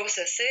thinking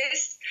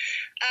processes.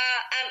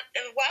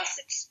 And whilst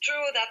it's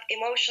true that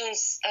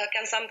emotions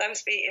can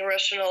sometimes be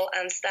irrational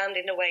and stand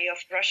in the way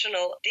of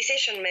rational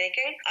decision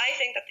making, I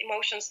think that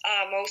emotions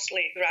are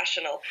mostly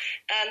rational.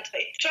 And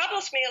it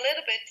troubles me a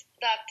little bit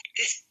that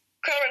this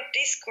current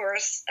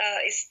discourse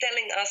is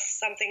telling us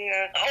something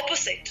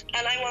opposite,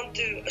 and I want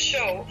to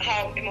show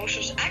how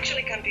emotions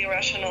actually can be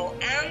rational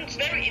and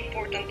very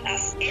important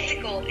as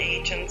ethical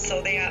agents.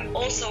 So they are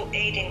also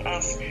aiding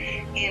us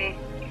in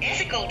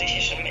ethical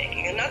decision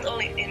making and not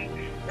only in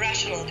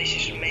rational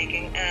decision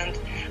making. And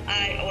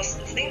I was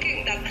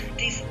thinking that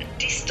these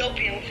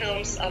dystopian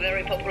films are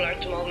very popular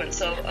at the moment,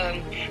 so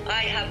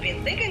I have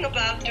been thinking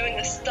about doing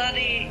a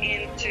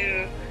study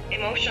into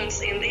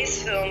emotions in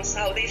these films,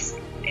 how these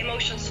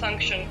emotions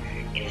function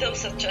in films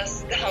such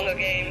as The Hunger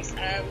Games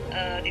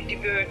and the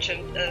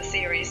Divergent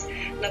series,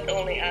 not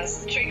only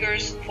as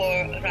triggers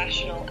for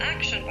rational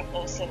action, but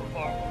also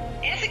for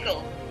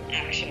ethical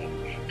action,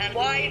 and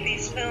why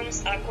these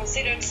films are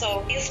considered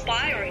so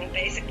inspiring,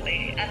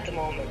 basically, at the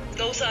moment.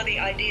 Those are the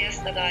ideas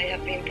that I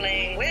have been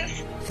playing with.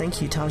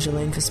 Thank you, Taja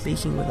Lane, for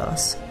speaking with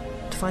us.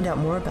 To find out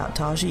more about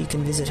Taja, you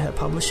can visit her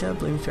publisher,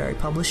 Bloomsbury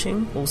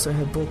Publishing. Also,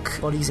 her book,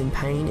 Bodies in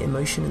Pain,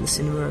 Emotion in the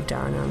Cinema of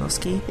Darren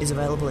Aronofsky, is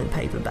available in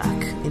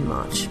paperback in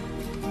March.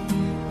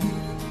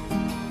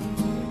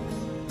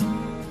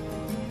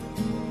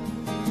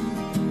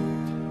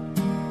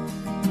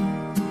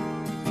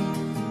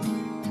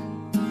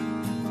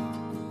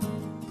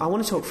 I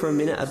want to talk for a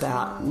minute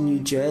about New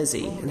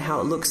Jersey and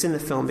how it looks in the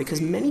film, because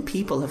many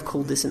people have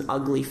called this an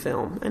ugly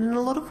film, and in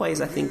a lot of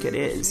ways I think it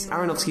is.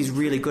 Aronofsky's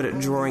really good at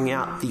drawing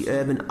out the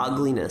urban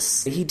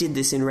ugliness. He did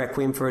this in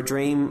Requiem for a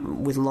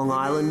Dream with Long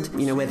Island,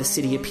 you know, where the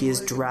city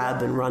appears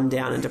drab and run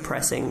down and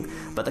depressing,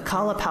 but the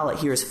colour palette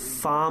here is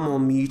far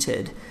more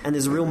muted, and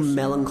there's a real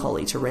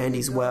melancholy to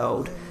Randy's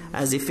world,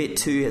 as if it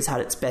too has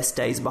had its best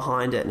days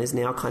behind it and is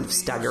now kind of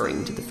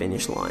staggering to the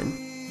finish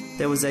line.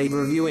 There was a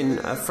review in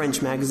a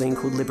French magazine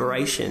called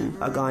Liberation.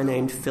 A guy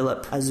named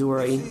Philippe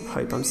Azuri,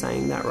 hope I'm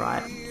saying that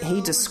right, he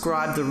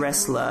described the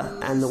wrestler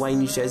and the way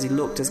New Jersey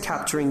looked as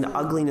capturing the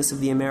ugliness of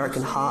the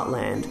American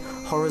heartland,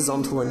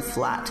 horizontal and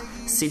flat,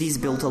 cities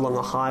built along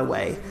a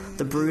highway,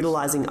 the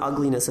brutalizing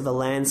ugliness of a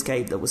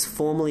landscape that was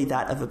formerly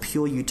that of a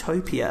pure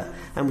utopia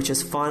and which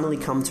has finally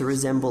come to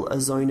resemble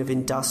a zone of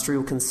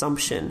industrial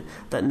consumption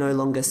that no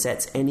longer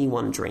sets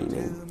anyone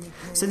dreaming.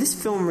 So this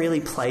film really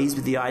plays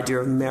with the idea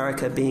of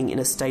America being in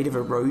a state of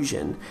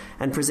erosion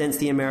and presents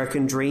the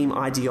American dream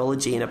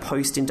ideology in a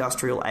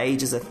post-industrial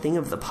age as a thing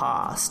of the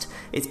past.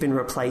 It's been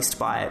replaced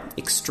by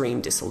extreme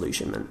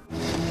disillusionment.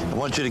 I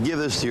want you to give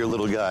this to your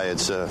little guy.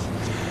 It's a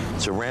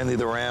Randy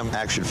the Ram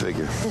action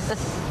figure.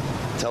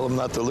 Tell him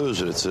not to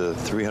lose it. It's a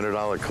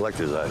 $300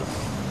 collector's item.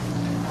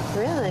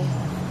 Really?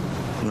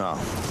 No.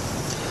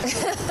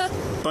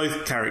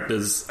 Both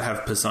characters have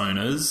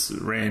personas.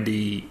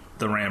 Randy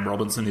the Ram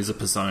Robinson is a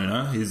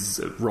persona. He's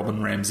Robin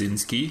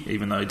Ramzinski,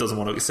 even though he doesn't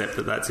want to accept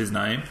that that's his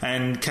name.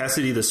 And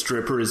Cassidy the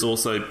stripper is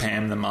also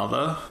Pam the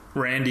mother.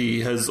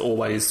 Randy has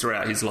always,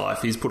 throughout his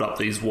life, he's put up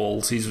these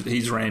walls.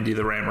 He's Randy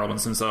the Ram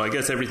Robinson. So I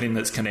guess everything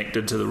that's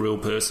connected to the real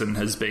person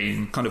has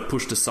been kind of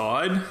pushed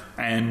aside,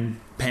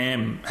 and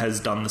Pam has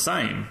done the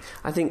same.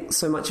 I think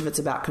so much of it's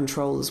about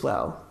control as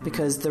well,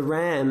 because the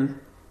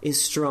Ram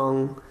is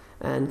strong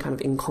and kind of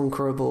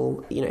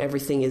inconquerable. You know,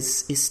 everything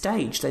is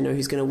staged. They know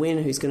who's going to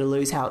win, who's going to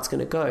lose, how it's going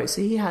to go.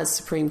 So he has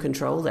supreme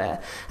control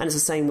there. And it's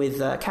the same with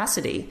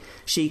Cassidy.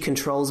 She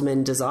controls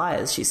men's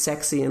desires. She's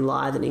sexy and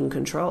lithe and in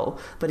control.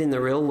 But in the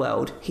real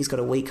world, he's got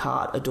a weak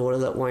heart, a daughter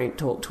that won't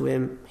talk to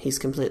him. He's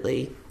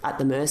completely at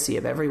the mercy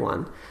of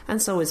everyone. And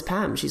so is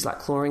Pam. She's like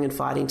clawing and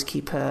fighting to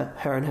keep her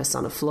and her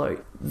son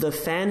afloat. The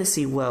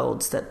fantasy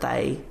worlds that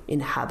they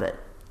inhabit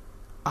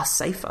are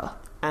safer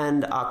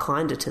and are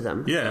kinder to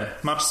them. Yeah,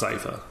 much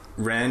safer.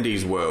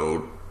 Randy's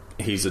world,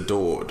 he's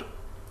adored.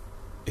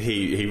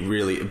 He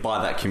really,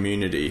 by that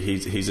community,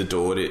 he's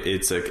adored.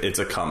 It's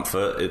a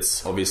comfort.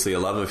 It's obviously a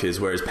love of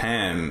his. Whereas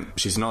Pam,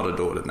 she's not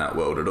adored in that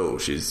world at all.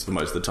 She's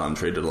most of the time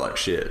treated like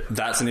shit.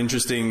 That's an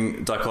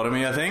interesting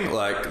dichotomy, I think.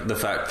 Like the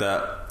fact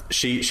that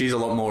she's a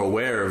lot more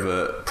aware of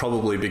it,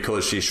 probably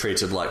because she's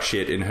treated like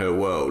shit in her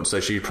world. So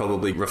she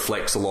probably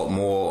reflects a lot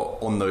more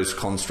on those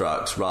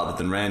constructs rather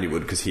than Randy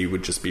would, because he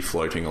would just be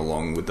floating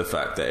along with the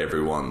fact that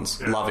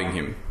everyone's loving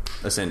him,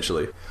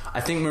 essentially.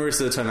 I think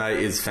Marissa Tomei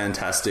is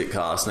fantastic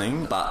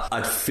casting, but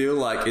I feel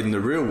like in the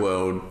real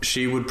world,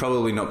 she would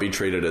probably not be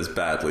treated as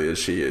badly as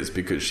she is,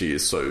 because she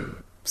is so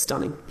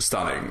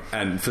Stunning.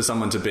 And for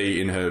someone to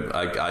be in her,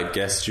 I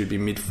guess she'd be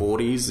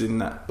mid-40s in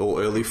that,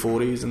 or early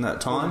 40s in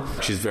that time,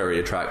 she's very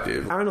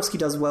attractive. Aronofsky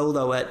does well,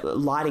 though, at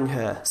lighting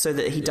her so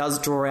that he does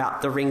draw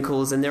out the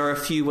wrinkles, and there are a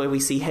few where we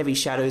see heavy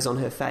shadows on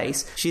her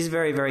face. She's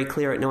very, very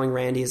clear at knowing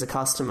Randy is a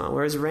customer,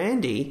 whereas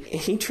Randy,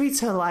 he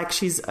treats her like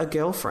she's a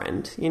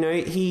girlfriend. You know,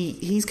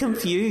 he's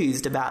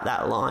confused about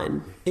that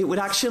line. It would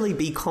actually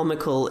be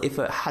comical if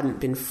it hadn't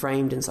been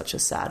framed in such a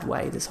sad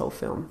way, this whole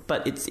film.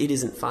 But it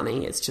isn't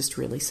funny, it's just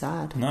really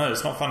sad. No,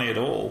 it's not funny at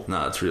all.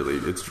 No, it's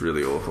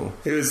really awful.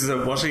 It was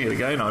watching it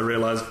again, I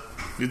realised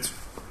it's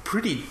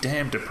pretty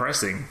damn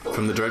depressing.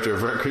 From the director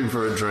of Requiem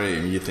for a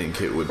Dream, you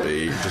think it would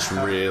be just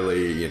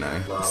really, you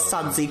know,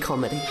 sudsy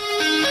comedy.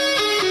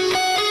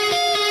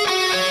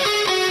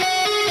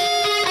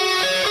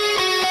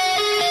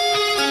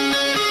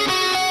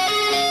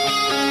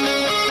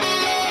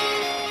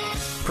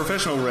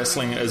 Professional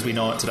wrestling as we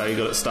know it today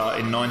got its start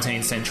in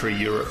 19th century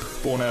Europe,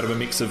 born out of a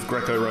mix of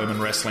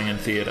Greco-Roman wrestling and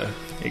theatre.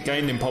 It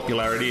gained in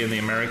popularity in the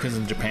Americas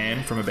and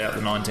Japan from about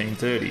the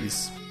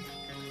 1930s.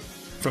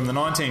 From the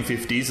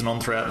 1950s and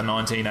on throughout the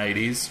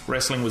 1980s,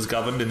 wrestling was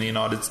governed in the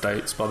United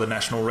States by the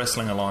National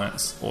Wrestling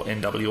Alliance, or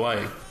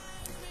NWA.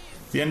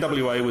 The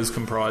NWA was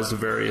comprised of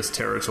various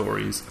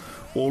territories,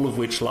 all of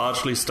which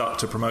largely stuck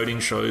to promoting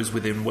shows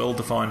within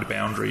well-defined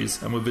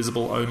boundaries and were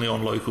visible only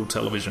on local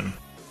television.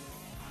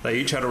 They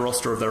each had a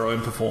roster of their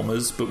own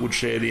performers, but would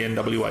share the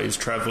NWA's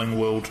travelling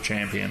world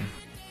champion.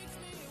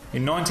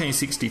 In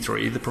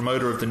 1963, the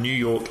promoter of the New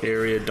York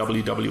area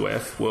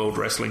WWF, World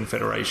Wrestling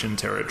Federation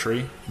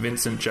territory,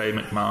 Vincent J.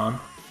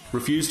 McMahon,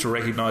 refused to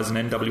recognise an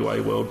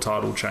NWA world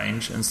title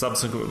change and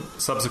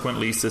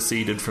subsequently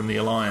seceded from the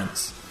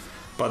alliance.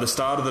 By the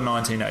start of the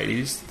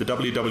 1980s, the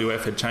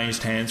WWF had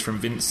changed hands from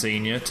Vince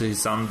Sr. to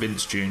his son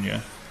Vince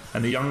Jr.,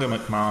 and the younger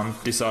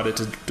McMahon decided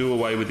to do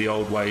away with the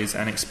old ways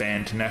and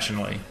expand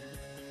nationally.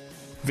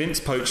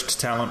 Vince poached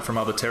talent from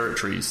other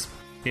territories.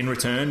 In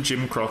return,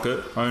 Jim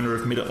Crockett, owner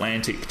of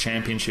Mid-Atlantic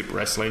Championship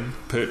Wrestling,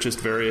 purchased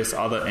various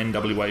other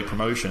NWA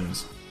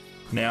promotions.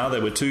 Now there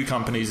were two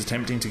companies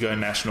attempting to go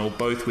national,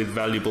 both with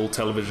valuable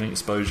television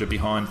exposure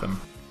behind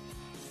them.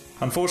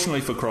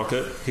 Unfortunately for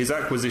Crockett, his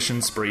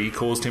acquisition spree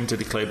caused him to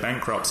declare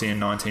bankruptcy in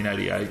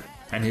 1988,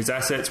 and his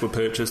assets were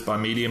purchased by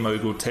media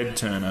mogul Ted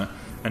Turner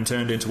and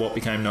turned into what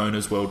became known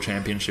as World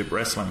Championship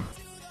Wrestling.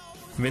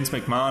 Vince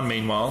McMahon,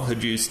 meanwhile,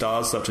 had used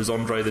stars such as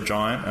Andre the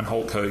Giant and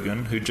Hulk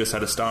Hogan, who'd just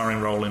had a starring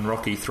role in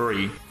Rocky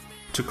III,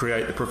 to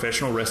create the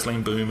professional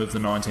wrestling boom of the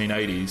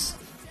 1980s.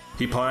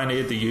 He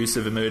pioneered the use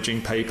of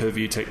emerging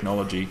pay-per-view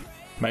technology.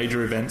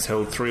 Major events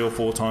held 3 or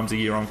 4 times a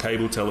year on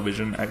cable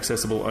television,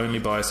 accessible only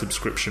by a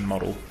subscription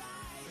model.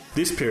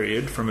 This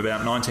period, from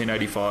about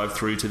 1985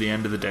 through to the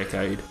end of the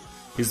decade,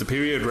 is the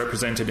period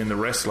represented in The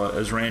Wrestler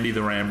as Randy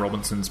the Ram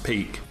Robinson's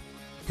peak.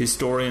 His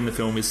story in the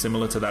film is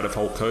similar to that of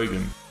Hulk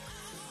Hogan.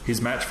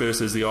 His match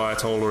versus the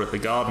Ayatollah at the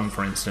Garden,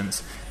 for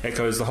instance,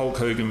 echoes the Hulk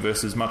Hogan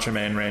versus Macho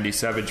Man Randy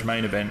Savage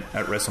main event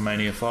at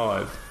WrestleMania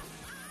 5.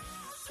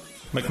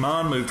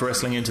 McMahon moved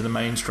wrestling into the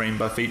mainstream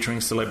by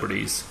featuring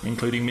celebrities,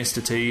 including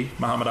Mr. T,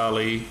 Muhammad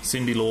Ali,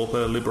 Cyndi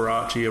Lauper,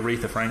 Liberace,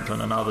 Aretha Franklin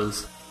and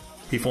others.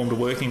 He formed a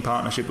working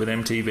partnership with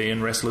MTV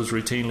and wrestlers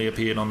routinely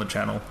appeared on the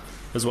channel,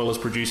 as well as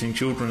producing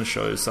children's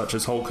shows such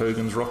as Hulk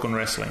Hogan's Rockin'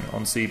 Wrestling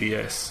on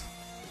CBS.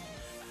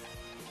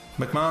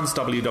 McMahon's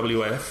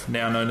WWF,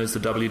 now known as the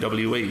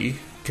WWE,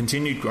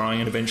 continued growing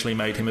and eventually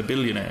made him a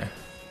billionaire.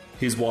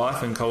 His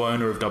wife and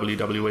co-owner of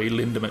WWE,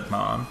 Linda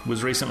McMahon,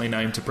 was recently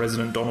named to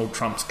President Donald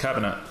Trump's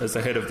cabinet as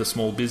the head of the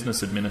Small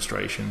Business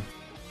Administration.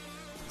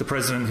 The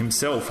president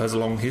himself has a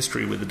long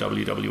history with the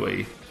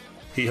WWE.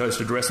 He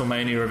hosted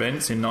WrestleMania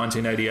events in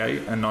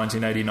 1988 and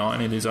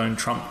 1989 in his own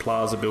Trump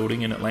Plaza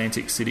building in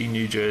Atlantic City,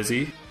 New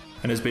Jersey,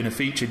 and has been a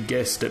featured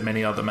guest at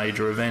many other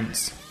major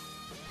events.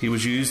 He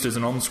was used as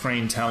an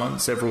on-screen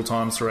talent several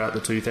times throughout the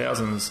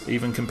 2000s,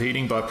 even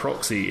competing by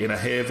proxy in a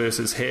hair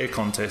versus hair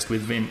contest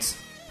with Vince,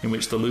 in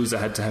which the loser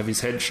had to have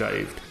his head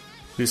shaved.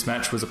 This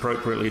match was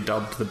appropriately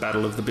dubbed the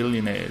Battle of the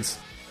Billionaires.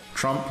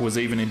 Trump was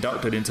even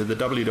inducted into the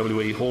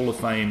WWE Hall of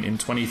Fame in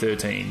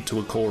 2013 to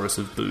a chorus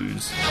of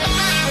boos.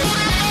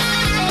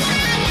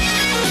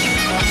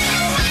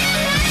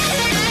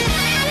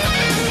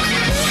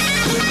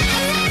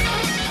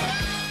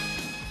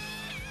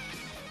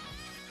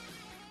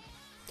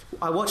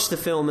 I watched the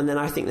film, and then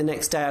I think the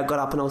next day I got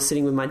up and I was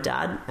sitting with my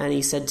dad, and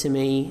he said to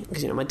me,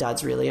 because my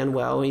dad's really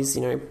unwell, he's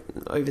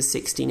over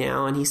 60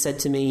 now, and he said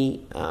to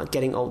me,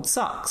 getting old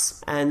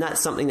sucks. And that's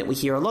something that we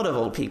hear a lot of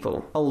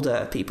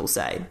older people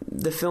say.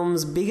 The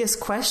film's biggest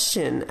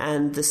question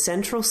and the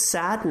central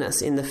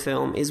sadness in the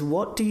film is,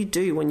 what do you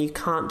do when you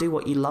can't do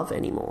what you love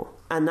anymore?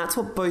 And that's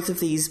what both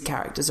of these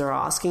characters are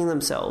asking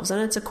themselves,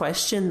 and it's a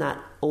question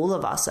that all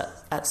of us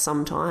at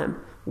some time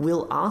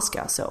will ask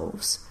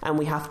ourselves, and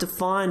we have to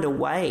find a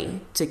way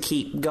to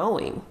keep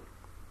going,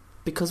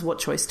 because what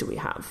choice do we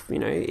have?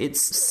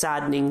 It's a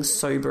saddening,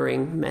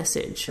 sobering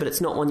message, but it's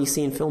not one you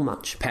see in film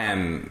much.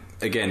 Pam,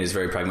 again, is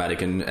very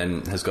pragmatic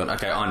and has gone,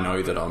 okay, I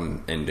know that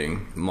I'm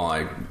ending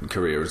my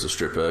career as a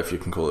stripper, if you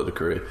can call it a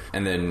career,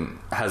 and then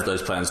has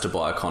those plans to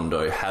buy a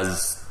condo,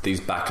 has these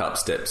backup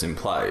steps in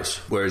place,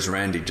 whereas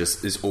Randy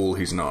just is all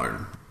he's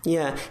known.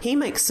 Yeah, he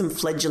makes some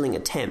fledgling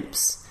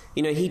attempts.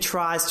 He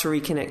tries to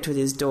reconnect with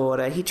his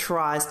daughter. He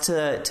tries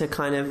to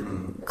kind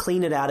of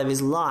clean it out of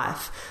his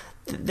life.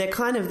 They're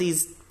kind of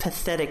these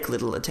pathetic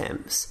little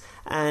attempts.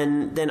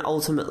 And then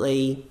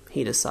ultimately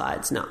he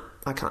decides, no,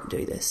 I can't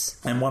do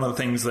this. And one of the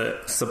things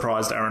that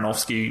surprised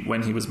Aronofsky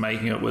when he was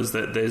making it was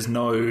that there's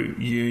no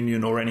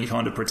union or any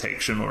kind of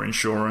protection or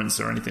insurance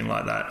or anything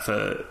like that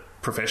for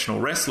professional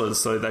wrestlers.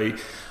 So they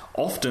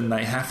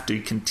have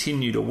to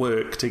continue to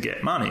work to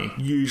get money.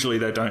 Usually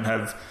they don't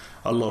have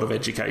a lot of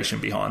education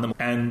behind them.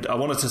 And I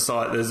wanted to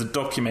cite, there's a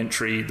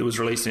documentary that was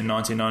released in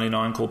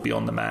 1999 called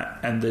Beyond the Mat,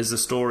 and there's a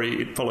story,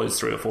 it follows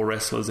 3 or 4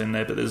 wrestlers in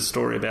there, but there's a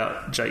story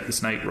about Jake the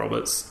Snake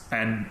Roberts,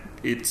 and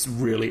it's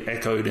really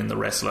echoed in The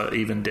Wrestler,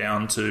 even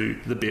down to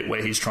the bit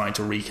where he's trying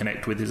to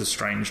reconnect with his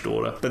estranged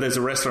daughter. But there's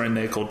a wrestler in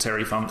there called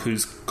Terry Funk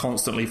who's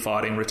constantly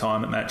fighting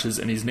retirement matches,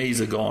 and his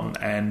knees are gone,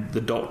 and the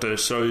doctor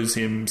says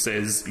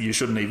you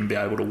shouldn't even be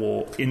able to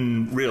walk.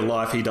 In real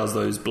life, he does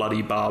those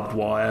bloody barbed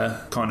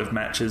wire kind of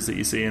matches that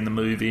you see in the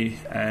movie,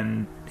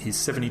 and he's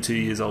 72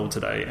 years old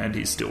today and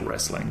he's still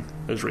wrestling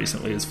as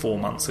recently as 4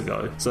 months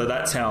ago. So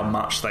that's how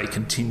much they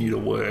continue to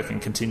work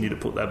and continue to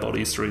put their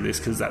bodies through this,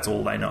 because that's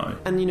all they know.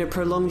 And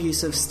prolonged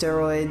use of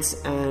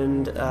steroids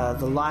and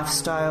the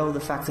lifestyle, the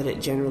fact that it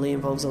generally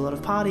involves a lot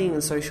of partying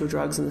and social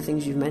drugs and the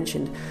things you've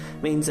mentioned,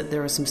 means that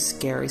there are some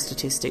scary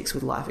statistics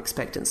with life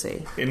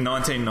expectancy. In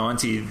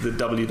 1990, the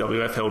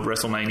WWF held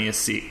WrestleMania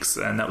 6,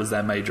 and that was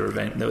their major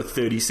event. There were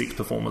 36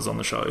 performers on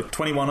the show.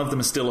 21 of them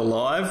are still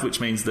alive, which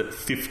means that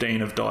 15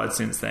 have died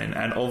since then,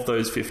 and of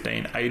those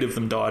 15, 8 of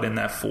them died in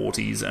their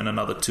 40s and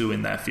another 2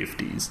 in their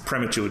 50s.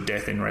 Premature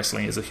death in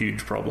wrestling is a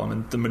huge problem,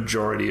 and the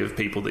majority of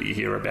people that you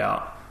hear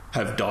about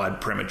have died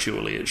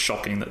prematurely. It's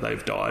shocking that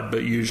they've died,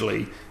 but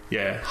usually,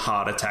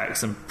 heart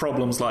attacks and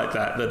problems like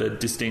that are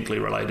distinctly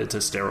related to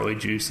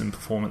steroid use and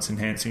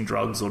performance-enhancing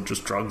drugs, or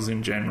just drugs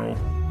in general.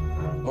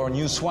 Our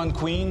new Swan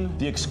Queen,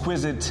 the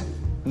exquisite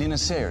Nina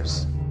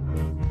Sayers.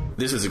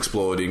 This is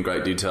explored in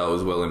great detail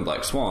as well in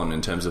Black Swan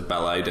in terms of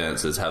ballet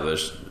dancers have a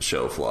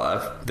shelf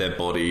life. Their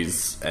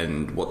bodies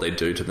and what they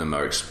do to them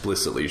are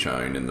explicitly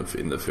shown in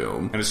the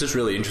film. And it's just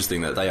really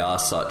interesting that they are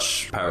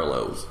such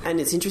parallels. And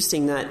it's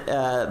interesting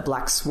that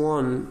Black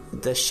Swan,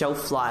 the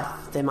shelf life,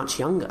 they're much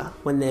younger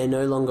when they're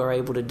no longer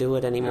able to do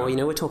it anymore. You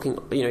know, we're talking,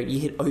 you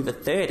hit over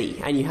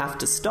 30 and you have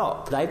to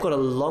stop. They've got a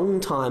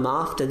long time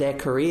after their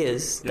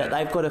careers that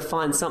they've got to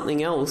find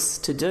something else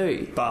to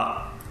do.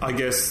 But I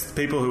guess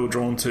people who are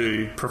drawn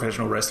to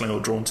professional wrestling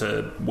or drawn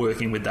to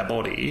working with their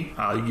body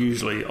are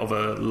usually of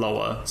a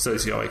lower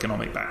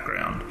socioeconomic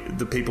background.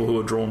 The people who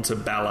are drawn to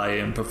ballet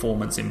and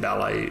performance in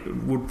ballet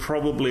would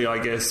probably, I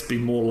guess, be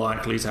more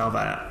likely to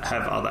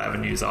have other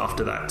avenues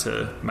after that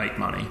to make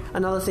money.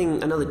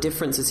 Another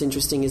difference that's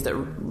interesting is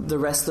that The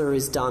Wrestler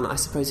is done, I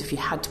suppose if you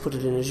had to put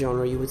it in a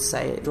genre, you would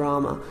say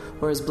drama,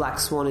 whereas Black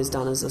Swan is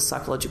done as a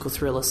psychological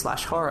thriller /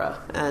 horror.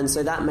 And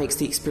so that makes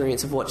the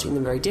experience of watching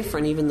them very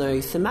different, even though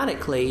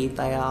thematically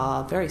they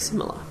are very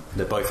similar.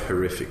 They're both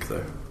horrific,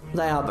 though.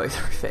 They are both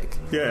horrific.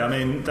 Yeah, I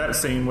mean, that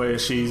scene where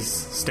she's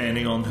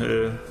standing on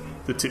the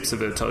tips of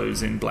her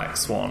toes in Black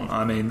Swan,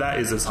 I mean, that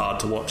is as hard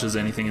to watch as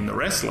anything in The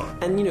Wrestler.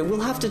 And, we'll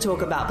have to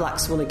talk about Black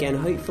Swan again.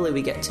 Hopefully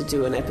we get to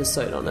do an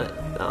episode on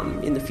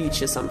it in the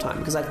future sometime,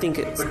 because I think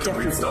it's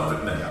definitely... we stop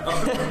it now?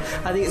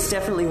 I think it's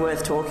definitely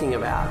worth talking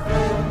about.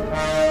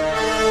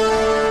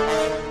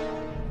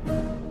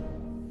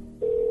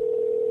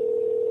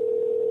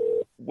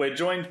 We're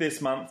joined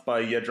this month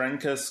by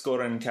Jadranka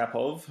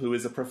Skorenkapov, who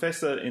is a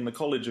professor in the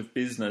College of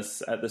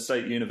Business at the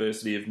State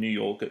University of New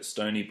York at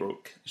Stony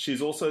Brook. She's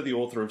also the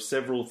author of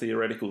several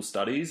theoretical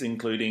studies,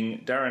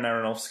 including Darren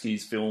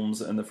Aronofsky's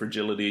films and The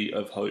Fragility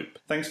of Hope.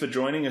 Thanks for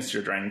joining us,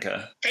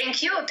 Jadranka.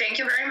 Thank you. Thank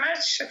you very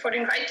much for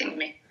inviting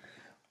me.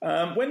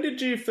 When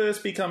did you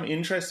first become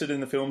interested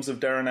in the films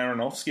of Darren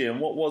Aronofsky, and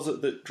what was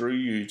it that drew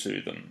you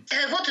to them?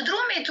 What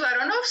drew me to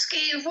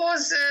Aronofsky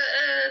was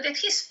that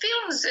his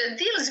films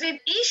deals with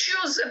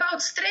issues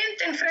about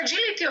strength and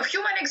fragility of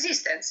human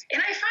existence.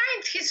 And I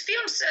find his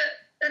films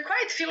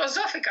quite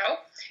philosophical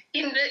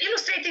in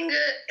illustrating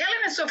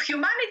elements of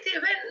humanity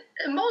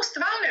when most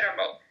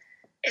vulnerable,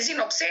 as in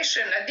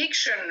obsession,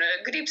 addiction,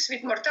 grips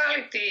with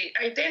mortality,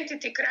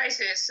 identity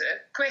crisis,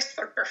 quest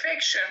for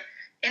perfection,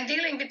 and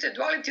dealing with the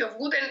duality of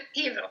good and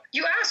evil.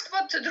 You asked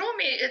what drew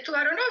me to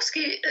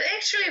Aronofsky.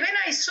 Actually, when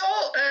I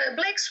saw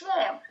Black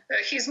Swan,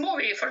 his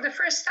movie, for the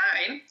first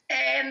time,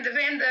 and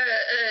when the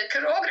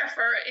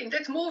choreographer in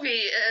that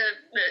movie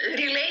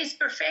relays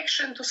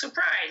perfection to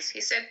surprise. He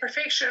said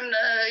perfection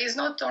is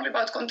not only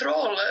about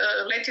control,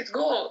 let it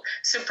go,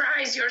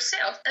 surprise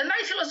yourself.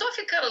 My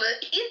philosophical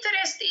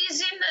interest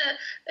is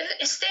in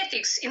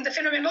aesthetics, in the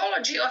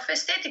phenomenology of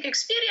aesthetic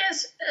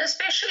experience,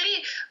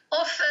 especially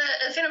of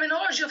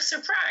phenomenology of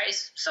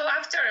surprise. So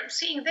after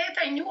seeing that,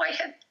 I knew I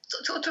had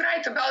to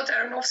write about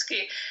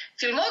Aronofsky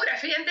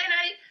filmography, and then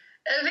I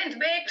went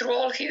back through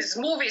all his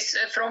movies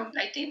from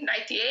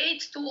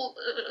 1998 to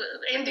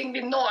ending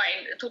with Noah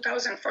in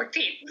 2014.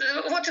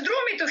 What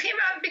drew me to him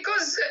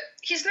because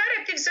his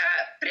narratives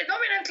are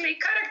predominantly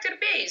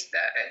character-based,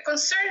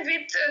 concerned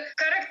with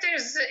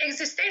characters'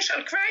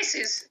 existential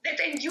crises that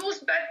are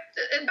induced by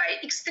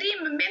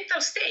extreme mental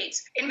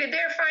states, and with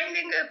their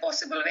finding a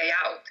possible way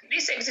out.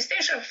 This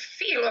existential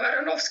feel of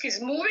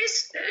Aronofsky's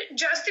movies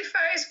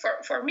justifies,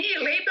 for me,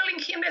 labeling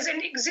him as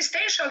an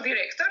existential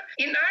director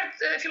in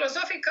art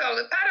philosophical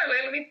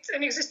parallel with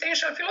an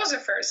existential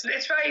philosophers.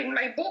 That's why in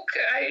my book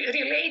I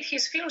relate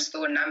his films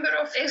to a number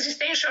of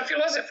existential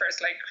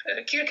philosophers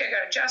like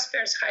Kierkegaard,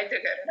 Jaspers, Heidegger,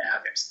 and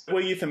others. Were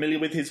you familiar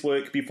with his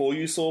work before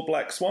you saw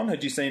Black Swan?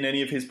 Had you seen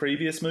any of his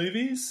previous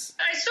movies?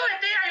 I saw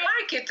it there. I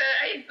like it.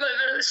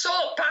 I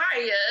saw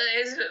Pi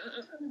as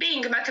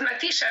being a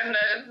mathematician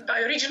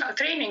by original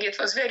training. It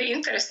was very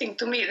interesting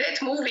to me,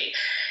 that movie.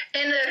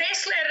 And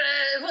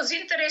Wrestler was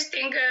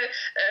interesting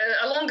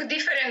along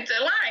different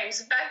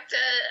lines, but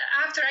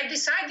after I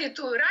decided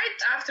to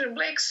write after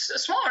Black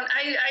Swan,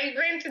 I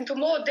went into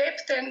more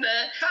depth and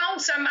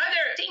found some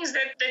other things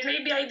that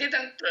maybe I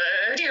didn't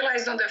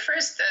realize on the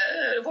first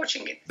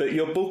watching it. But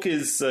your book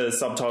is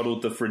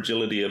subtitled The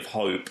Fragility of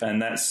Hope,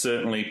 and that's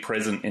certainly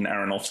present in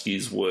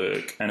Aronofsky's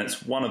work, and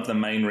it's one of the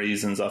main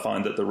reasons I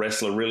find that The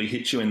Wrestler really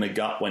hits you in the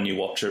gut when you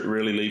watch it,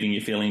 really leaving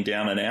you feeling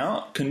down and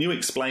out. Can you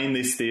explain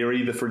this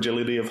theory, the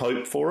fragility of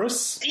hope, for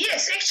us?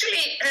 Yes,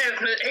 actually,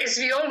 as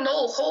we all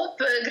know, hope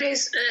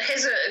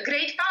has a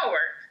great power,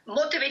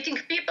 motivating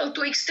people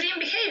to extreme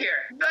behavior.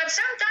 But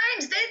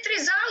sometimes that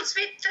results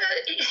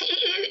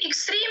with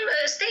extreme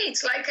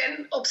states like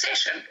an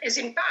obsession, as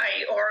in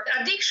Pi, or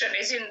addiction,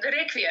 as in the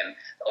Requiem,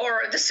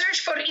 or the search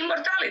for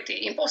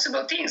immortality,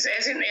 impossible things,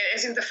 as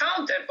in The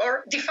Fountain,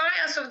 or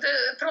defiance of the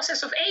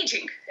process of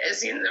aging,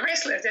 as in The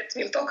Wrestler that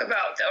we'll talk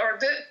about, or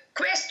the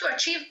quest to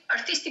achieve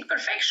artistic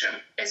perfection,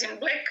 as in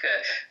Black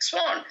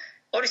Swan.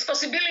 or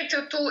responsibility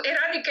to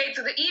eradicate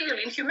the evil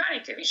in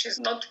humanity, which is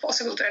not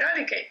possible to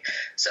eradicate.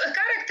 So a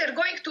character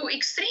going to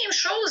extreme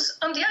shows,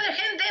 on the other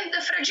hand, then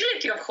the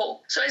fragility of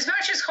hope. So as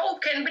much as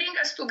hope can bring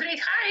us to great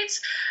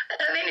heights,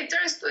 when it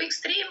turns to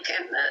extreme,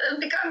 can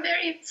become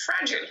very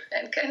fragile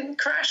and can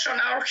crash on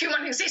our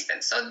human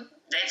existence. So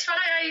that's why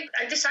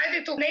I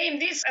decided to name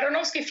these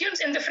Aronofsky films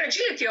in the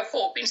fragility of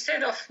hope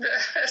instead of the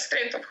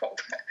strength of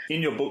hope.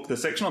 In your book, the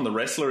section on The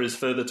Wrestler is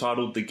further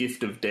titled The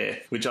Gift of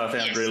Death, which I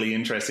found really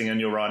interesting, and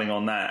you're writing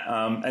on that.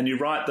 And you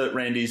write that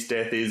Randy's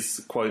death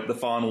is, quote, the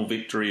final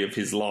victory of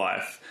his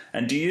life.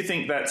 And do you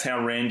think that's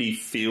how Randy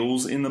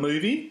feels in the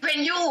movie?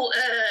 When you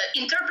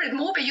interpret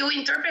movie, you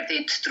interpret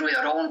it through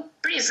your own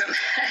prism.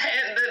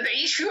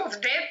 the issue of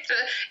death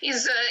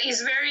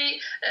is very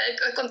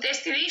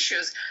contested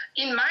issues.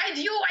 In my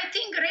view, I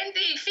think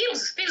Randy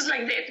feels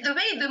like that. The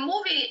way the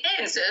movie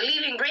ends,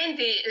 leaving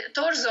Randy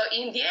torso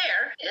in the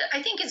air,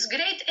 I think it's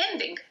great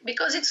ending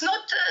because it's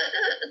not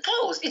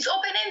closed, it's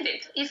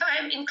open-ended. If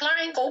I'm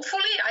inclined,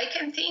 hopefully, I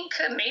can think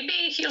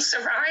maybe he'll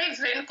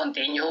survive and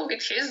continue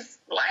with his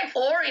life.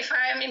 Or if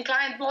I am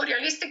inclined more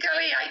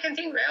realistically, I can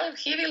think, well,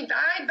 he will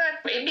die,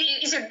 but maybe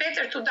is it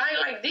better to die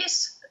like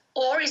this?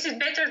 Or is it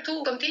better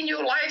to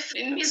continue life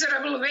in a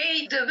miserable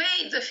way? The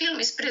way the film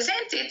is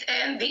presented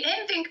and the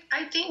ending,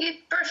 I think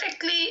it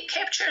perfectly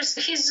captures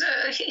his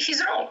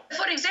role.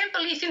 For example,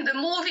 if in the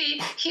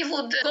movie he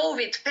would go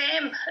with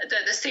Pam,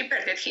 the stripper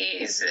that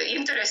he is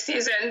interested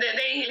in, and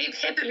they live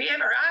happily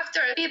ever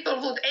after,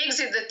 people would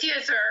exit the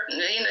theater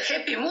in a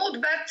happy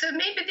mood, but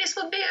maybe this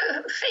would be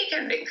a fake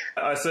ending.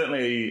 I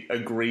certainly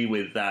agree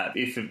with that.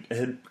 If it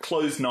had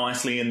closed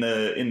nicely in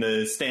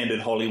the standard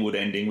Hollywood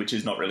ending, which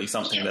is not really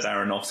something that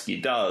Aronofsky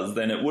does,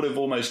 then it would have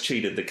almost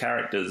cheated the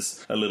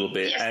characters a little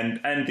bit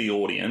and the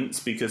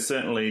audience, because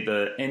certainly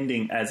the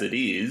ending as it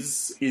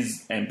is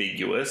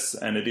ambiguous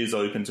and it is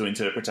open to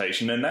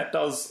interpretation, and that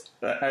does,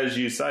 as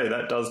you say,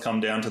 that does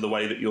come down to the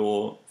way that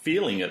you're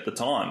feeling at the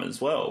time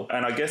as well.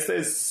 And I guess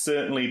there's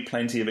certainly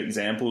plenty of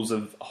examples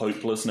of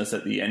hopelessness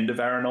at the end of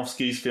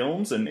Aronofsky's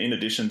films, and in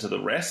addition to The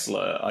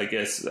Wrestler, I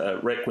guess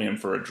Requiem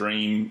for a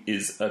Dream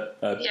is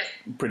a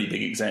pretty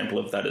big example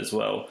of that as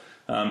well.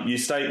 You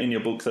state in your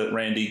book that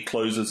Randy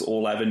closes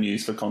all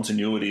avenues for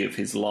continuity of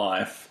his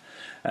life,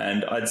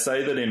 and I'd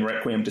say that in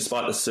Requiem,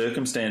 despite the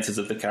circumstances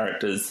of the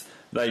characters,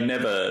 they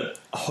never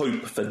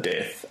hope for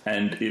death,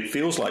 and it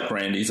feels like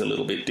Randy's a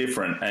little bit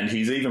different, and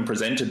he's even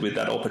presented with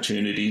that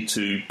opportunity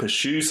to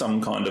pursue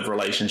some kind of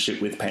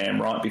relationship with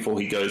Pam right before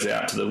he goes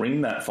out to the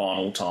ring that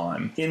final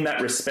time. In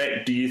that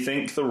respect, do you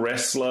think The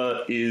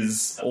Wrestler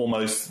is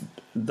almost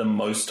the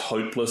most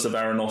hopeless of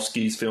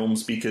Aronofsky's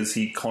films because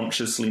he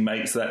consciously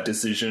makes that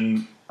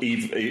decision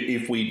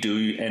if we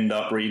do end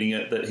up reading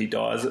it that he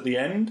dies at the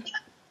end?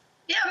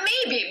 Yeah,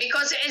 maybe,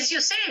 because as you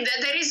said,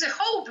 there is a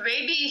hope.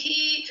 Maybe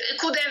he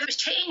could have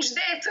changed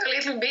that a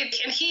little bit,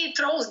 and he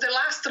throws the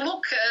last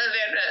look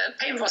where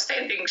Pam was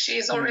standing.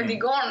 She's already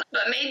gone.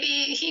 But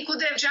maybe he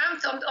could have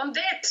jumped on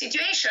that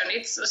situation.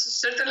 It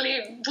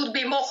certainly would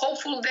be more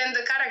hopeful than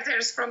the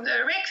characters from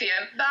the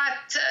Requiem.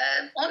 But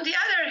on the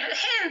other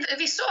hand,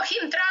 we saw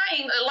him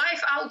trying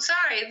life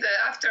outside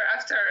after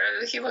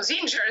he was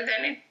injured,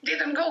 and it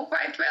didn't go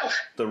quite well.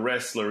 The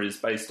Wrestler is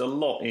based a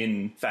lot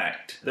in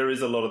fact. There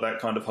is a lot of that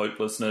kind of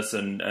hopelessness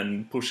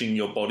and pushing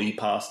your body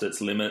past its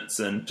limits,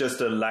 and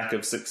just a lack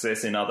of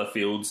success in other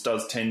fields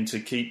does tend to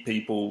keep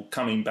people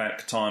coming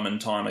back time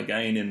and time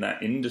again in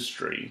that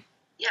industry.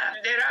 Yeah,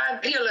 there are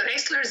real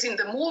wrestlers in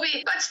the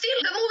movie, but still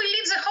the movie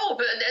leaves a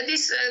hope.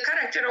 This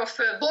character of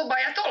Bob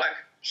Ayatollah,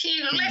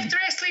 he left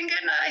wrestling,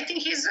 and I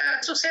think he's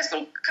a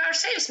successful car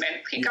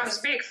salesman. He comes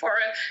back for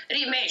a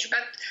rematch,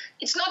 but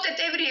it's not that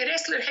every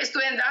wrestler has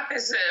to end up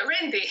as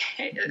Randy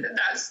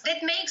does.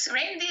 That makes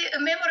Randy a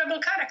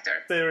memorable character.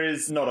 There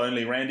is not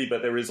only Randy,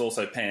 but there is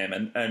also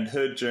Pam, and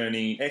her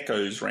journey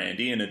echoes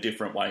Randy in a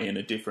different way in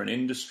a different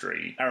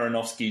industry.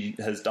 Aronofsky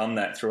has done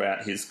that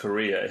throughout his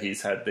career.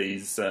 He's had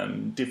these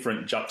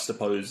different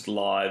juxtaposed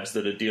lives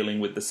that are dealing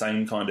with the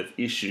same kind of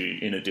issue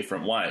in a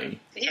different way.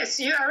 Yes,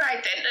 you are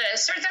right. And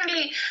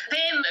certainly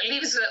Pam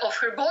lives off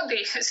her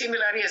body,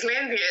 similarly as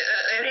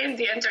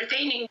Randy,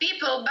 entertaining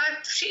people,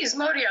 but she is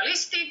more realistic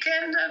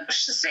and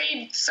she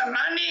saved some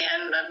money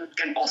and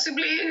can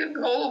possibly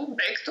go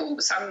back to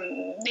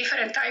some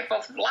different type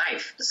of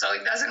life. So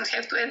it doesn't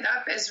have to end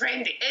up as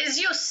Randy. As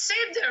you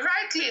said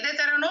rightly, that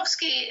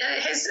Aronofsky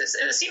has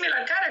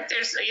similar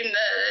characters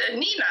in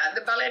Nina,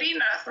 the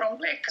ballerina from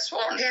Black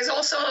Swan. He has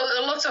also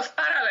lots of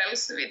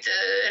parallels with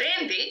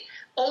Randy.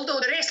 Although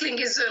the wrestling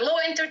is low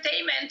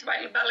entertainment,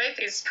 while ballet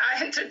is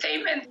high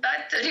entertainment,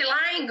 but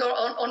relying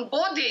on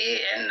body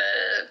and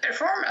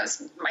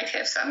performance might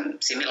have some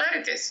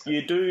similarities.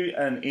 You do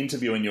an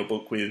interview in your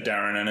book with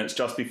Darren, and it's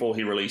just before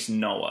he released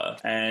Noah.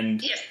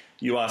 And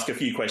you ask a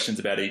few questions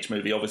about each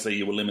movie. Obviously,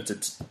 you were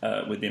limited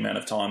with the amount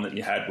of time that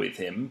you had with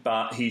him,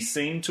 but he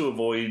seemed to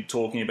avoid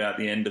talking about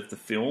the end of the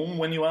film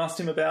when you asked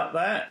him about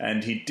that,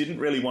 and he didn't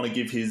really want to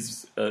give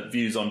his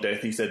views on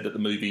death. He said that the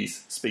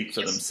movies speak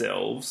for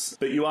themselves.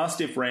 But you asked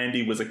if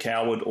Randy was a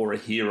coward or a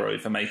hero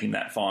for making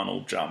that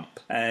final jump.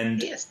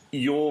 And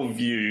your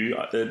view,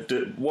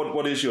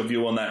 what is your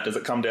view on that? Does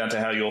it come down to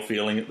how you're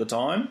feeling at the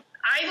time?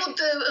 I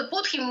would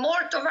put him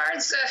more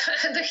towards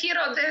the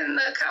hero than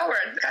the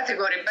coward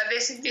category, but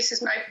this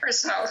is my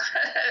personal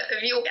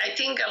view. I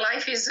think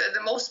life is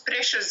the most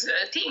precious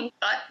thing,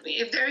 but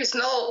if there is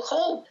no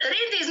hope,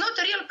 Randy is not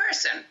a real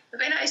person.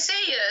 When I say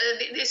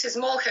this is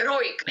more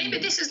heroic, maybe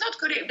this is not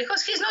correct,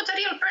 because he's not a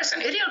real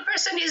person. A real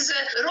person is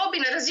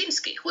Robin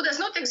Razinski, who does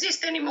not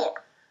exist anymore.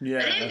 Yeah.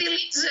 Randy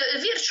lives a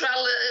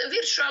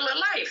virtual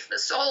life,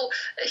 so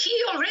he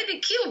already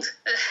killed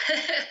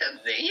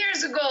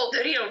years ago the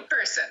real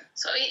person.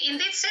 So in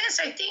that sense,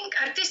 I think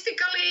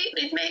artistically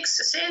it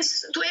makes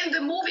sense to end the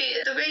movie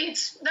the way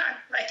it's done.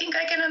 I think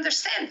I can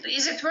understand.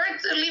 Is it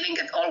worth living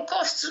at all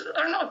costs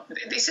or not?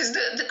 This is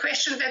the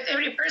question that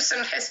every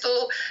person has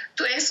to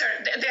answer.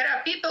 There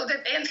are people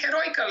that end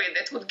heroically,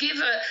 that would give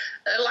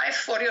a life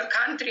for your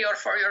country or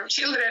for your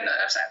children.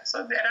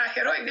 So there are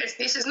heroic.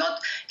 This is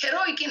not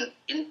heroic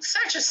in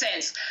such a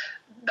sense,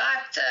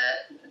 but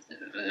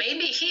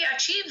maybe he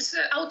achieves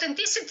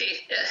authenticity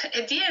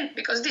at the end,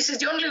 because this is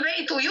the only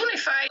way to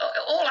unify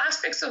all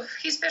aspects of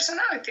his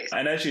personality.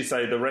 And as you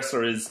say, The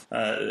Wrestler is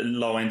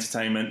low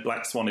entertainment,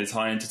 Black Swan is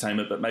high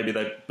entertainment, but maybe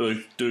they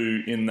both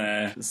do, in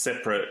their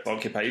separate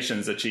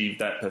occupations, achieve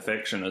that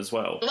perfection as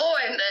well. Low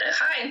and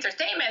high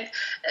entertainment,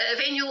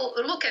 when you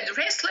look at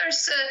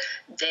wrestlers,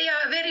 they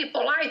are very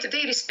polite,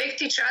 they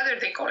respect each other,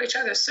 they call each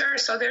other sir,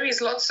 so there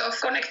is lots of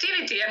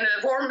connectivity and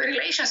warm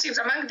relationships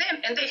among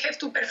them, and they have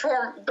to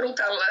perform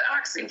brutal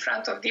acts in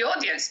front of the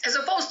audience. As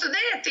opposed to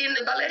that, in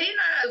the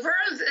ballerina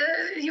world,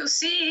 you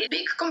see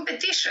big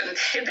competition.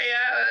 They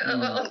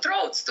are on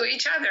throats to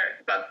each other,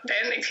 but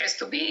then it has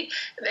to be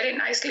very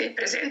nicely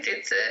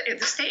presented at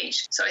the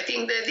stage. So I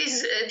think that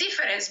this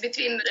difference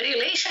between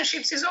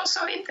relationships is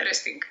also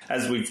interesting.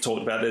 As we've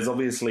talked about, there's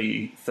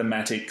obviously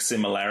thematic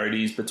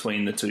similarities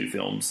between the two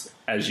films.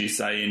 As you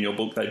say in your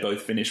book, they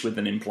both finish with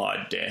an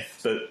implied death.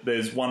 But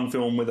there's one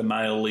film with a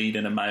male lead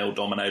in a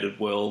male-dominated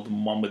world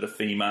and one with a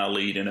female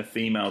lead in a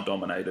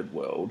female-dominated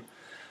world.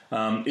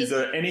 Is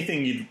there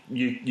anything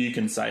you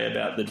can say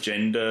about the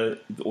gender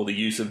or the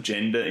use of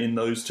gender in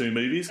those two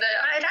movies?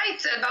 I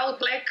write about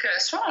Black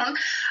Swan.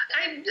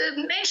 I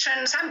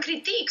mentioned some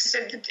critiques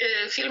that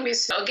the film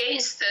is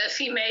against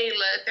female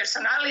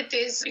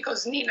personalities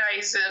because Nina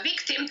is a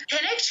victim.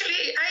 And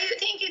actually, I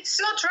think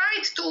it's not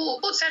right to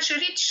put such a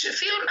rich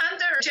film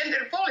under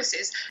gender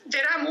policies.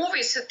 There are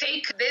movies that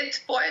take Dead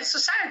Poets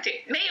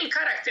Society. Male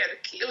character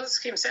kills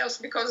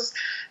himself because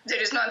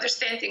there is no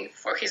understanding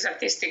for his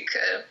artistic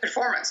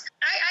performance.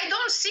 I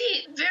don't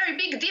see very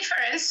big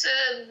difference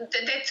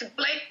that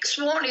Black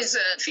Swan is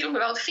a film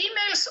about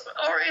females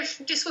or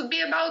if this would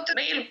be about a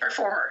male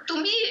performer.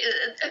 To me,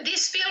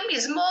 this film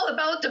is more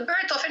about the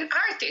birth of an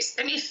artist.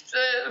 And if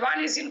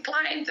one is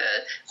inclined,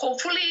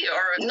 hopefully,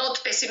 or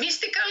not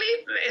pessimistically,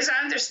 as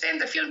I understand,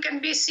 the film can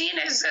be seen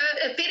as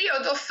a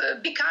period of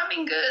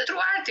becoming a true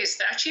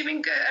artist,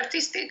 achieving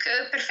artistic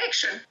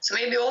perfection. So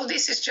maybe all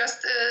this is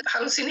just a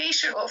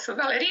hallucination of a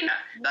ballerina,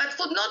 but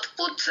would not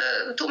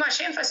put too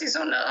much emphasis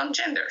on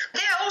gender. They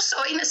are also,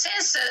 in a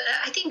sense,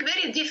 I think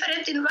very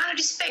different in one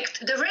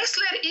respect. The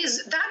Wrestler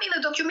is done in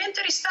a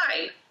documentary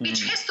style,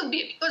 which has to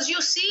be, because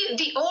you see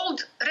the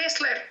old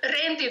wrestler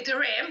Randy the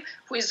Ram,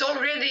 who is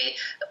already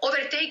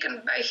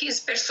overtaken by his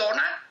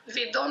persona.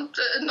 We don't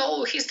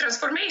know his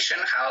transformation,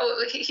 how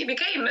he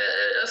became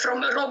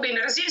from Robin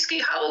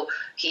Razinski, how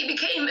he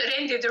became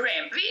Randy the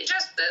Ram. We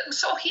just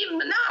saw him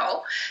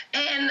now,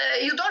 and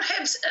you don't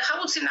have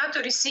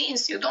hallucinatory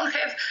scenes, you don't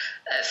have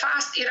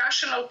fast,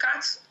 irrational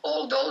cuts,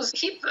 all those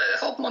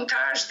hip-hop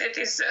montage that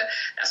is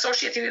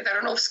associated with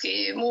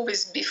Aronofsky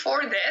movies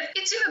before that.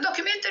 It's in a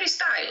documentary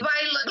style,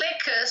 while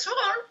Black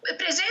Swan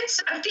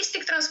presents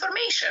artistic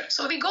transformation.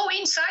 So we go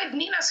inside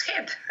Nina's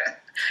head,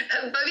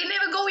 but we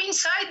never go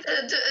inside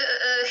the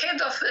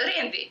head of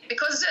Randy,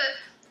 because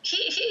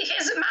he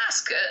has a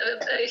mask,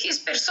 his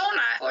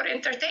persona for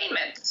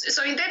entertainment.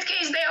 So in that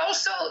case, they're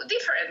also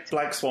different.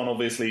 Black Swan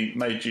obviously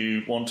made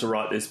you want to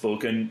write this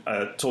book, and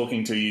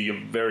talking to you,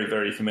 you're very,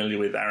 very familiar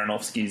with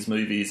Aronofsky's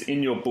movies.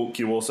 In your book,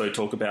 you also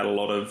talk about a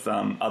lot of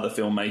other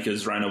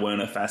filmmakers, Rainer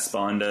Werner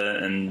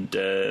Fassbinder and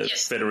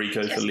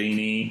Federico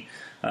Fellini.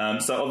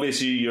 So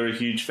obviously you're a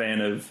huge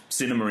fan of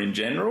cinema in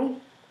general.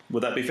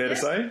 Would that be fair to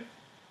say?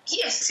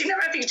 Yes,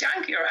 cinematic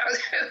junkie.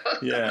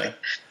 Yeah.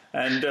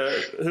 And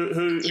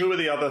who are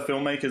the other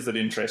filmmakers that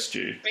interest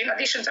you? In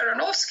addition to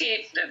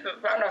Aronofsky,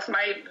 one of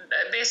my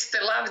best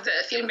loved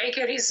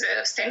filmmakers is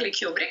Stanley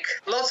Kubrick.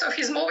 Lots of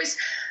his movies.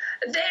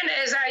 Then,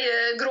 as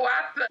I grew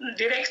up,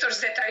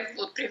 directors that I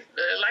would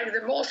like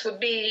the most would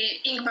be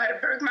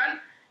Ingmar Bergman,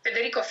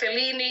 Federico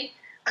Fellini,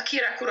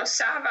 Akira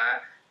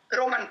Kurosawa,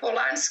 Roman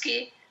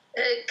Polanski,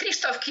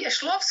 Krzysztof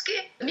Kieślowski,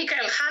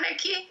 Mikhail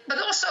Haneke, but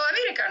also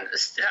American.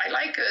 I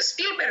like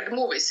Spielberg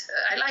movies.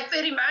 I like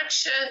very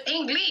much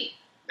Ang Lee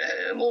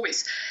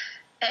movies.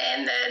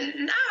 And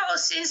now,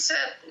 since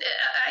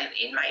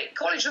in my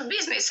College of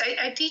Business,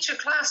 I teach a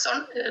class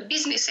on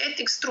business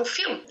ethics through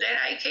film. Then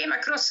I came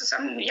across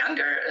some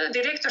younger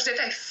directors that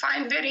I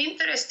find very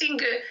interesting.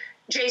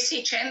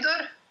 J.C.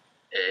 Chandor,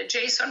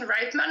 Jason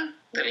Reitman.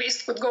 The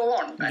list could go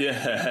on.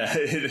 Yeah,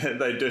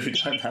 they do,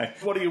 don't they?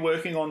 What are you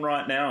working on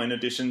right now in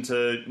addition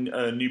to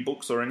new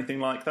books or anything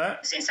like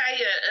that? Since I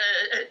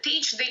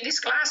teach this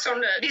class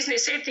on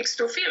business ethics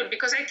through film,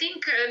 because I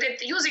think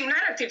that using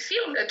narrative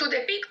film to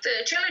depict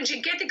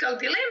challenging ethical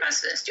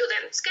dilemmas,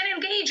 students can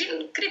engage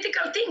in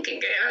critical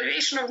thinking,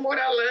 evaluation of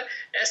moral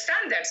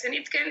standards, and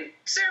it can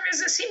serve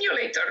as a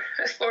simulator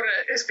for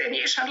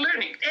experiential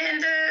learning.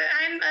 And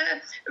I'm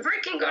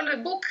working on a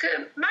book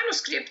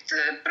manuscript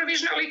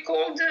provisionally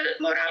called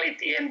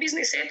Morality and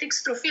Business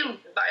Ethics Through Film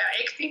via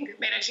acting,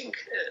 managing,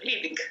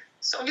 leading.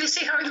 So we'll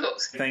see how it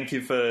goes. Thank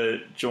you for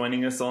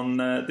joining us on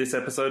this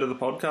episode of the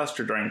podcast,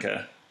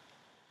 Jadranka.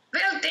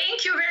 Well,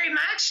 thank you very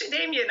much,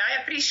 Damien.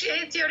 I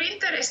appreciate your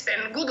interest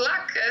and good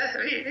luck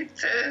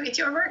with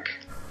your work.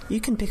 You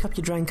can pick up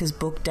Jadranka's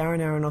book, Darren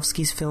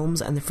Aronofsky's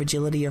Films and the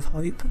Fragility of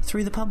Hope,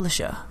 through the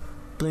publisher,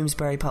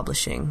 Bloomsbury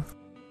Publishing.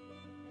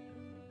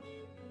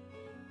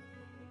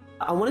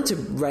 I wanted to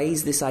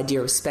raise this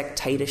idea of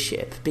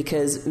spectatorship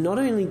because not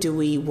only do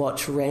we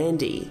watch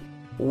Randy,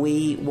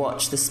 we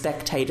watch the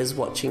spectators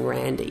watching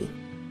Randy,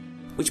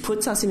 which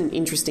puts us in an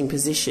interesting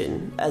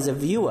position as a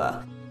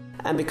viewer.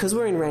 And because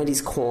we're in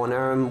Randy's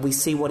corner and we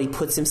see what he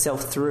puts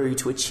himself through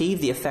to achieve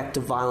the effect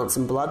of violence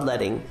and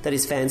bloodletting that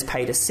his fans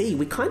pay to see,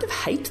 we kind of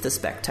hate the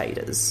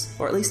spectators,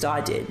 or at least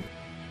I did.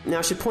 Now,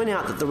 I should point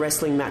out that the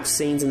wrestling match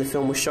scenes in the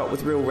film were shot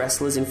with real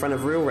wrestlers in front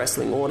of real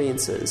wrestling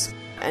audiences.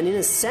 And in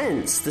a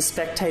sense, the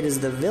spectators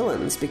are the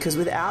villains, because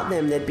without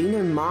them there'd be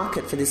no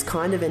market for this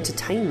kind of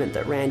entertainment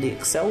that Randy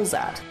excels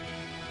at.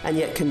 And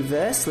yet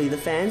conversely, the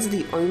fans are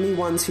the only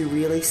ones who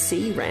really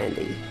see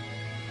Randy.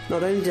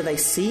 Not only do they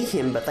see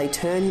him, but they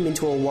turn him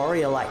into a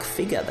warrior-like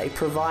figure. They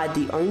provide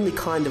the only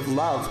kind of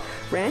love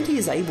Randy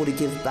is able to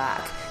give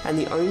back, and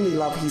the only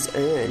love he's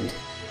earned.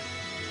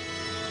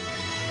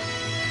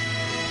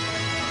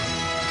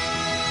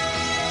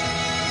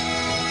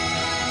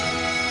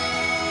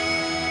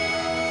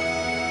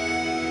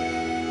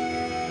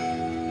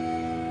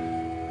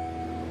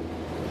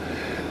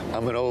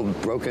 I'm an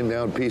old,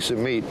 broken-down piece of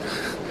meat,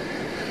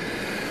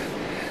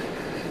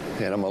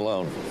 and I'm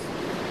alone.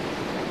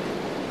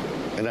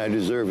 And I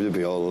deserve to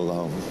be all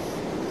alone.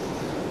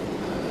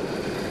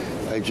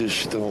 I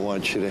just don't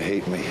want you to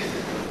hate me.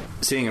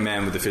 Seeing a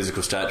man with the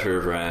physical stature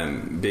of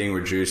Ram being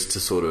reduced to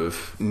sort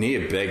of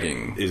near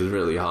begging is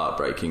really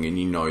heartbreaking, and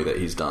you know that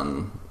he's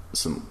done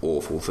some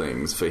awful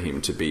things for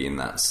him to be in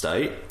that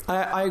state.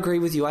 I agree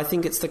with you. I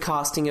think it's the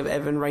casting of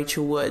Evan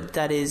Rachel Wood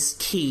that is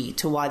key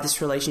to why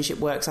this relationship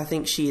works. I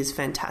think she is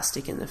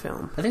fantastic in the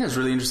film. I think that's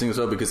really interesting as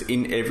well, because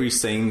in every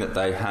scene that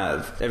they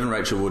have, Evan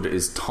Rachel Wood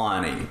is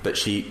tiny, but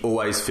she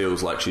always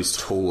feels like she's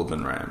taller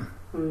than Ram.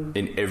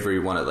 In every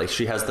one of, like,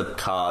 she has the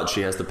card,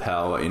 she has the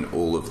power in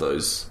all of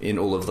those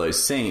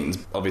scenes.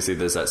 Obviously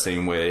there's that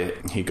scene where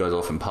he goes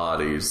off and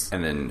parties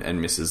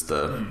and misses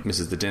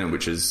the dinner,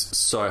 which is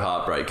so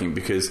heartbreaking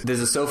because there's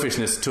a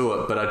selfishness to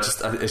it, but I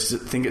just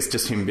think it's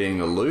just him being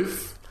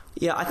aloof.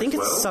 Yeah, I think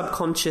it's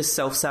subconscious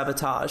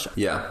self-sabotage.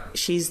 Yeah.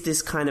 She's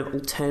this kind of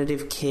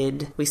alternative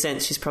kid. We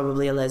sense she's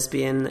probably a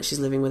lesbian, that she's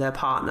living with her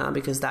partner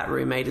because that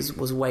roommate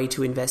was way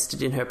too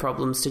invested in her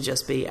problems to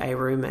just be a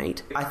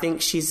roommate. I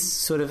think she's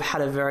sort of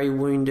had a very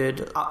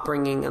wounded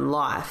upbringing and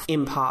life,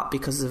 in part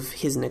because of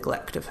his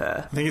neglect of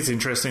her. I think it's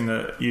interesting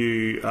that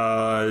you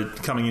are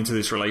coming into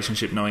this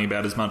relationship knowing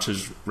about as much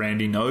as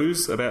Randy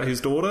knows about his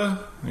daughter.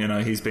 You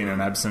know, he's been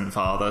an absent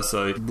father,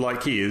 so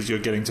like he is, you're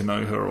getting to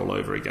know her all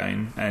over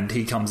again. And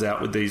he comes out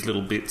with these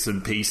little bits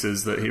and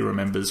pieces that he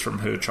remembers from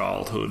her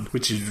childhood,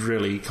 which is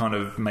really kind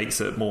of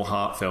makes it more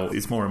heartfelt.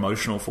 It's more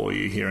emotional for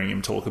you hearing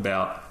him talk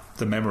about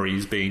the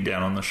memories being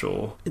down on the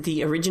shore.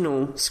 The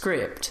original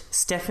script,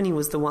 Stephanie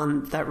was the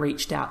one that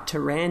reached out to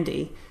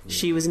Randy.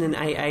 She was in an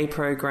AA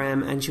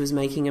program and she was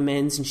making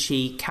amends, and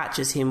she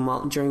catches him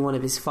during one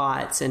of his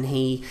fights, and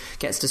he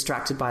gets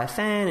distracted by a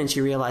fan, and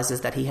she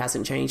realises that he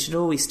hasn't changed at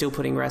all. He's still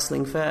putting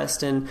wrestling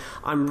first, and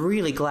I'm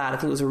really glad. I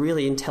think it was a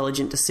really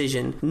intelligent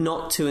decision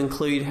not to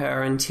include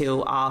her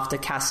until after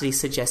Cassidy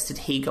suggested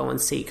he go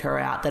and seek her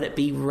out, that it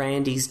be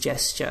Randy's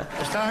gesture.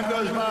 As time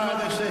goes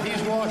by, they say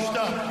he's washed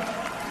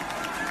up.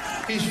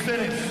 He's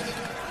finished.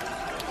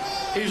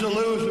 He's a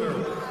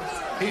loser.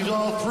 He's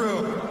all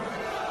through.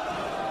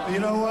 But you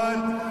know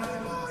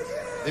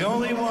what? The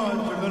only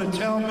ones who are going to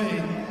tell me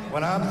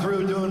when I'm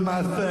through doing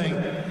my thing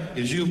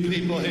is you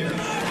people here.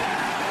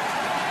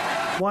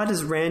 Why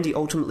does Randy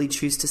ultimately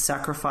choose to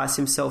sacrifice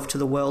himself to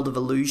the world of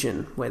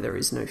illusion where there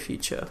is no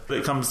future?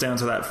 It comes down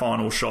to that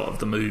final shot of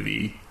the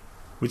movie,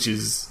 which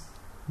is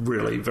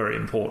really very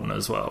important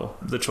as well,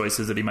 the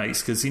choices that he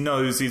makes, because he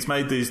knows he's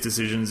made these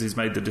decisions. He's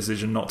made the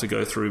decision not to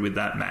go through with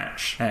that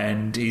match,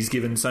 and he's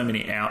given so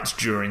many outs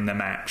during the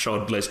match.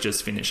 Let's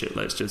just finish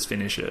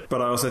it.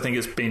 But I also think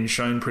it's been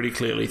shown pretty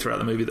clearly throughout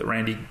the movie that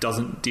Randy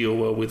doesn't deal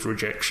well with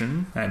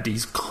rejection, and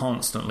he's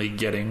constantly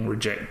getting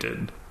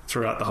rejected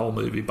throughout the whole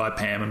movie by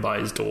Pam and by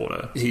his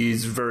daughter.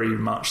 He's very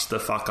much the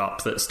fuck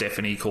up that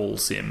Stephanie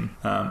calls him,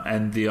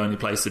 and the only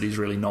place that he's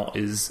really not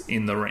is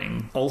in the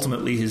ring.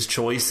 Ultimately, his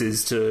choice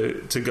is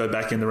to go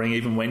back in the ring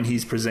even when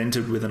he's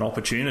presented with an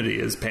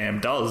opportunity, as Pam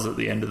does at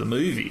the end of the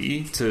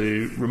movie,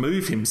 to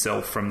remove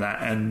himself from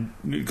that and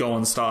go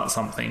and start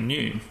something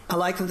new. I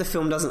like that the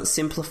film doesn't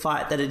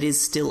simplify it, that it is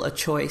still a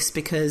choice,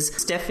 because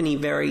Stephanie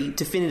very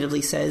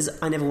definitively says,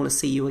 I never want to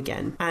see you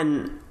again.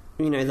 And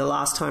you know, the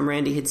last time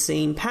Randy had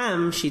seen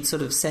Pam, she'd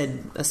sort of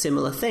said a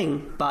similar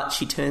thing, but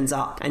she turns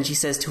up and she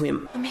says to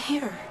him, I'm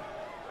here.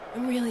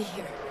 I'm really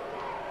here.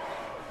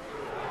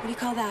 What do you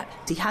call that?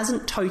 He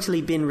hasn't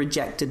totally been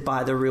rejected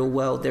by the real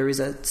world. There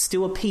is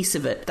still a piece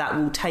of it that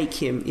will take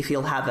him if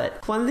he'll have it.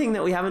 One thing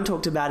that we haven't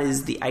talked about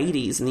is the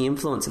 80s and the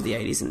influence of the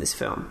 80s in this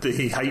film.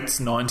 He hates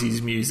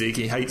 90s music.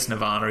 He hates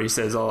Nirvana. He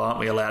says, aren't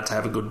we allowed to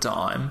have a good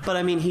time? But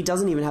I mean, he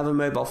doesn't even have a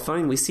mobile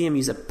phone. We see him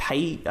use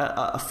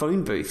a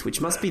phone booth,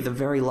 which must be the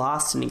very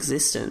last in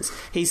existence.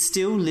 He's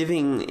still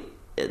living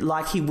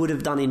like he would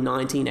have done in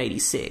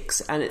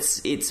 1986, and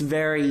it's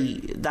very,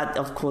 that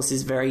of course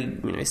is very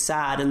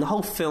sad, and the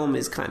whole film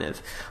is kind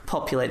of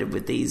populated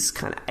with these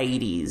kind of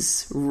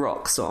 80s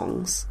rock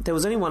songs. There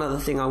was only one other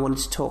thing I wanted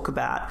to talk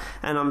about,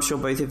 and I'm sure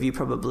both of you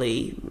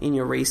probably in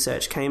your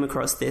research came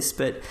across this,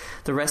 but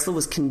The Wrestler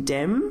was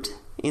condemned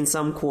in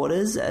some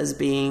quarters as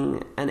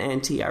being an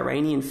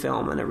anti-Iranian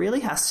film, and it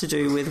really has to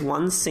do with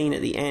one scene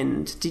at the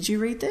end. Did you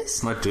read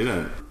this? I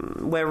didn't.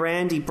 Where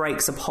Randy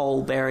breaks a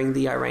pole bearing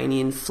the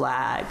Iranian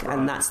flag,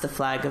 and that's the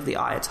flag of the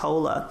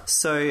Ayatollah.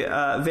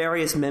 So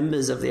various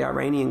members of the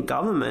Iranian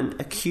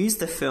government accused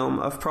the film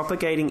of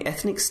propagating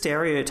ethnic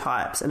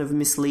stereotypes and of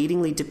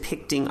misleadingly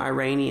depicting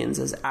Iranians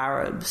as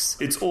Arabs.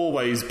 It's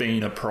always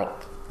been a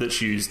prop that's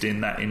used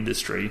in that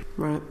industry.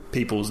 Right.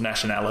 People's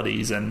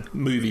nationalities, and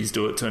movies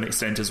do it to an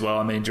extent as well.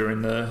 I mean,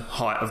 during the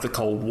height of the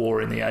Cold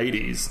War in the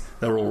 80s,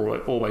 there were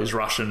always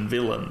Russian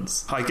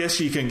villains. I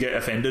guess you can get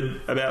offended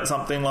about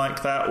something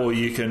like that, or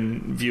you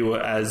can view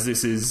it as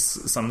this is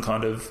some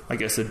kind of, I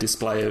guess, a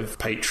display of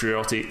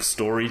patriotic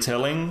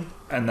storytelling.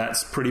 And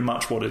that's pretty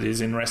much what it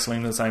is in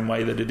wrestling, the same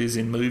way that it is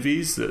in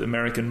movies, that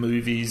American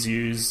movies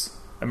use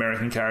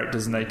American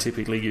characters and they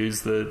typically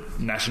use the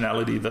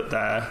nationality that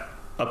they're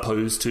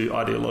opposed to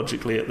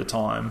ideologically at the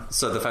time.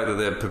 So the fact that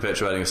they're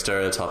perpetuating a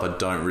stereotype, I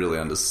don't really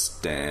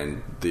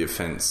understand the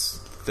offence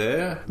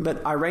there.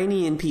 But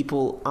Iranian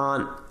people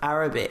aren't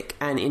Arabic,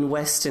 and in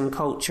Western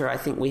culture I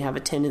think we have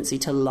a tendency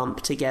to lump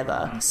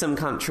together some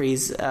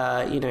countries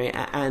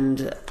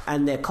and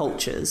their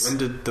cultures. When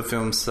did the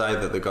film say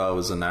that the guy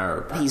was an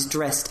Arab? He's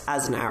dressed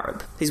as an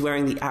Arab. He's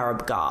wearing the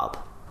Arab garb.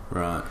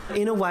 Right.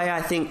 In a way,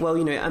 I think,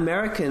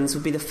 Americans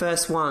would be the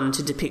first one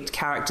to depict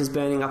characters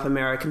burning up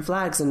American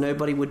flags and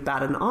nobody would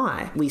bat an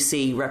eye. We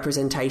see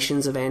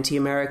representations of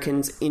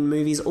anti-Americans in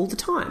movies all the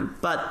time.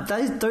 But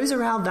those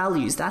are our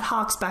values. That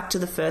harks back to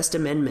the First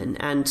Amendment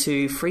and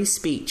to free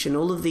speech and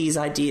all of these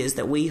ideas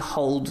that we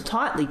hold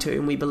tightly to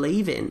and we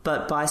believe in.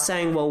 But by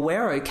saying, well,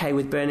 we're okay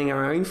with burning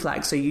our own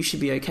flag, so you should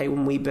be okay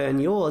when we burn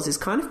yours, is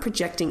kind of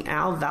projecting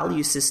our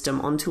value system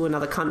onto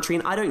another country,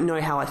 and I don't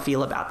know how I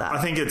feel about that.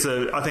 I think it's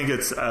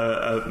a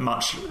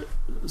much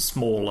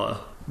smaller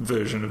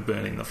version of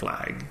burning the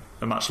flag,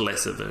 a much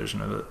lesser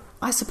version of it.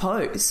 I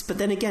suppose, but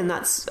then again,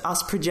 that's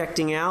us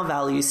projecting our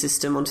value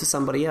system onto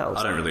somebody else.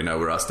 I don't really know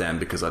where I stand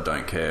because I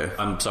don't care.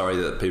 I'm sorry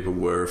that people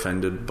were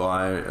offended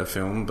by a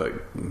film,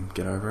 but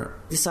get over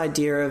it. This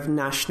idea of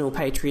national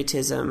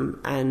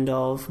patriotism and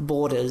of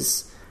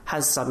borders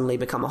has suddenly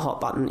become a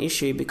hot button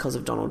issue because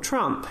of Donald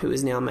Trump, who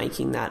is now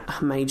making that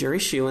a major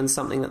issue and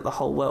something that the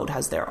whole world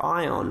has their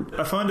eye on.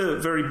 I find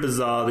it very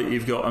bizarre that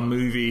you've got a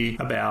movie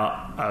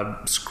about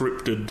a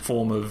scripted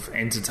form of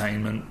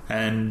entertainment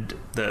and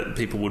that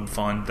people would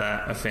find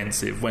that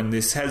offensive when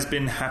this has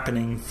been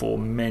happening for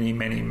many,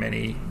 many,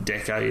 many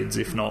decades,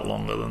 if not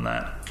longer than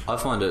that. I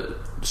find it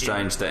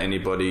strange that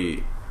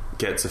anybody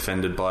gets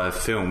offended by a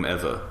film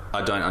ever.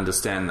 I don't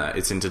understand that.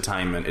 It's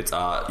entertainment, it's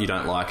art. You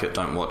don't like it,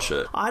 don't watch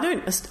it. I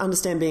don't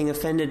understand being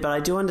offended, but I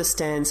do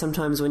understand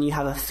sometimes when you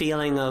have a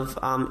feeling of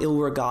ill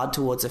regard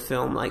towards a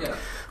film.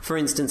 For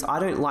instance,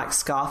 I don't like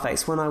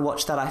Scarface. When I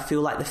watch that, I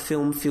feel like the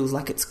film feels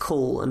like it's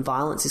cool, and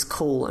violence is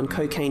cool, and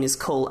cocaine is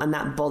cool, and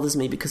that bothers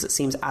me because it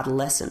seems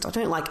adolescent. I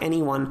don't like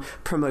anyone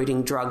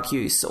promoting drug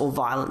use or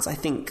violence. I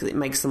think it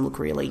makes them look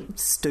really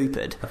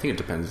stupid. I think it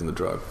depends on the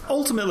drug.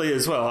 Ultimately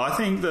as well, I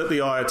think that the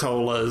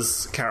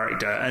Ayatollah's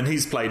character, and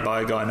he's played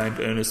by a guy named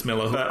Ernest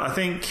Miller, but I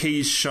think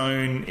he's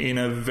shown in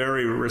a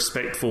very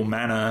respectful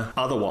manner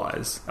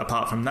otherwise.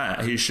 Apart from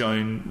that, he's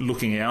shown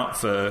looking out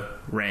for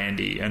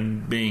Randy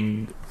and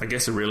being, I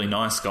guess, a really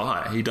nice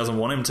guy. He doesn't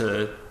want him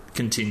to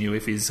continue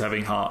if he's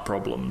having heart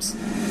problems.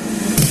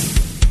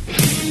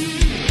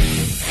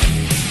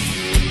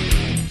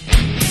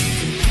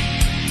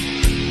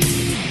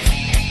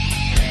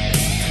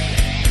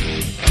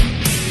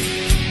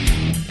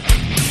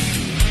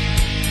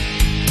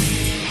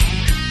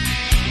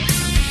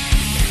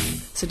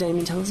 So,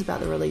 Damien, tell us about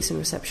the release and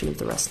reception of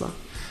The Wrestler.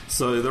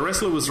 So, The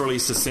Wrestler was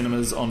released to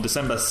cinemas on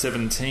December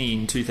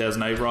 17,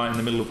 2008, right in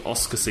the middle of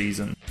Oscar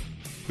season.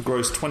 It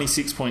grossed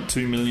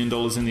 $26.2 million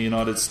in the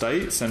United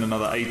States and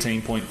another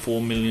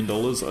 $18.4 million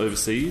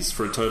overseas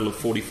for a total of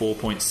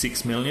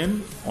 $44.6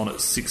 million on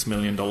its $6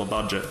 million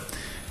budget.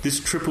 This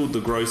tripled the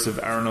gross of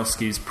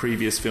Aronofsky's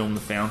previous film The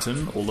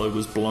Fountain, although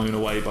was blown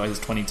away by his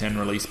 2010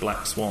 release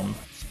Black Swan.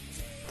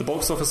 The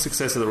box office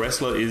success of The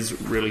Wrestler is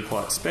really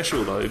quite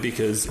special though,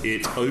 because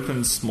it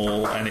opened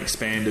small and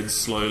expanded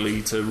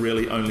slowly to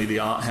really only the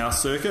art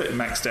house circuit. It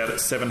maxed out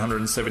at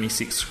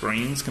 776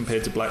 screens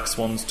compared to Black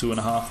Swan's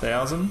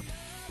 2,500.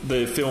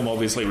 The film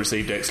obviously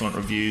received excellent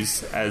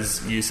reviews,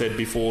 as you said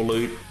before,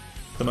 Luke.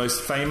 The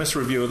most famous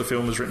review of the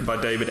film was written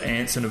by David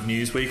Anson of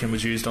Newsweek and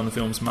was used on the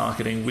film's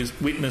marketing.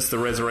 Witness the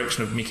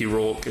resurrection of Mickey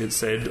Rourke, it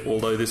said,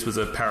 although this was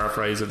a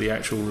paraphrase of the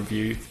actual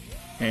review.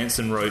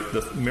 Anson wrote,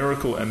 "The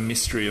miracle and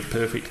mystery of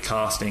perfect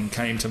casting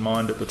came to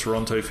mind at the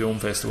Toronto Film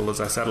Festival as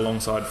I sat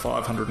alongside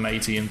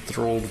 580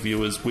 enthralled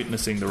viewers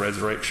witnessing the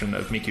resurrection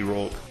of Mickey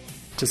Rourke.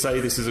 To say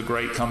this is a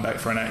great comeback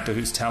for an actor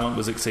whose talent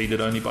was exceeded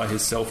only by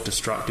his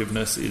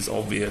self-destructiveness is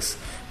obvious,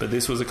 but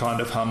this was a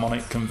kind of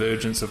harmonic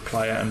convergence of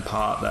player and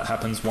part that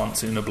happens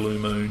once in a blue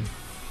moon."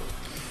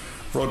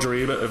 Roger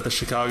Ebert of the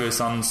Chicago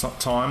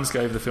Sun-Times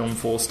gave the film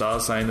 4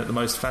 stars, saying that the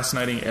most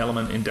fascinating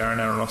element in Darren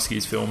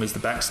Aronofsky's film is the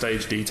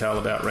backstage detail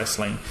about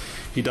wrestling.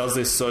 He does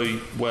this so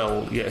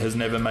well, yet has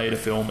never made a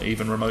film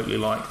even remotely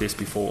like this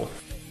before.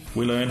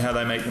 We learn how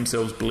they make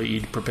themselves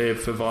bleed, prepare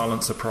for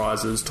violent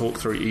surprises, talk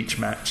through each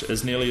match.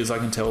 As nearly as I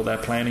can tell, their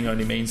planning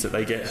only means that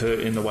they get hurt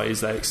in the ways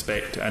they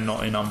expect and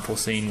not in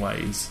unforeseen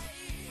ways.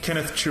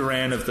 Kenneth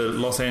Turan of the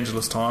Los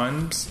Angeles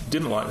Times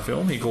didn't like the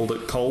film. He called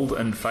it cold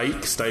and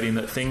fake, stating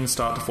that things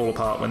start to fall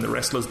apart when the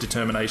wrestler's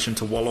determination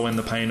to wallow in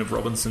the pain of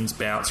Robinson's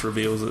bouts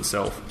reveals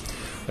itself.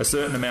 A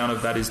certain amount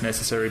of that is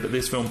necessary, but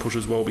this film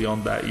pushes well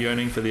beyond that,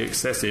 yearning for the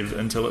excessive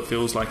until it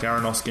feels like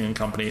Aronofsky and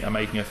company are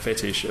making a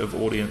fetish of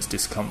audience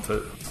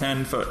discomfort.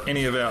 And for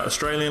any of our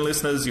Australian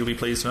listeners, you'll be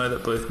pleased to know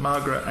that both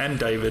Margaret and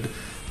David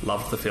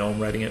loved the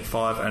film, rating it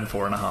 5 and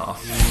 4.5.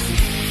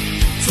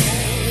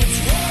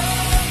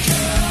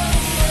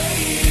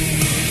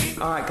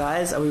 Alright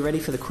guys, are we ready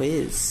for the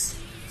quiz?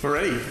 We're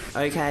ready.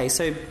 Okay,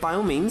 so by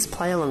all means,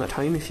 play along at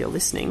home if you're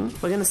listening.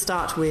 We're going to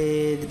start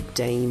with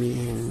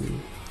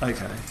Damien.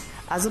 Okay.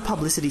 As a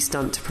publicity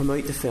stunt to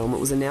promote the film,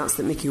 it was announced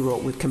that Mickey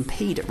Rourke would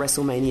compete at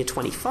WrestleMania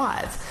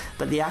 25,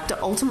 but the actor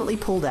ultimately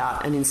pulled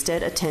out and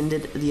instead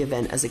attended the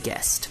event as a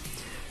guest.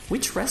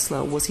 Which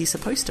wrestler was he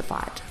supposed to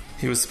fight?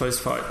 He was supposed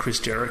to fight Chris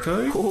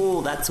Jericho.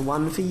 Oh, that's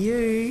one for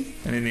you.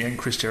 And in the end,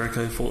 Chris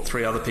Jericho fought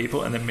 3 other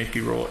people, and then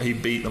Mickey Rourke, he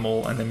beat them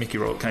all, and then Mickey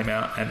Rourke came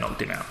out and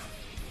knocked him out.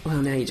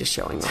 Well, now you're just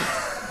showing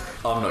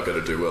off. I'm not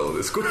going to do well at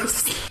this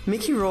quiz.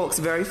 Mickey Rourke's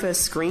very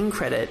first screen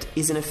credit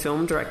is in a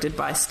film directed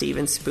by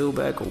Steven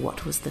Spielberg.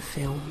 What was the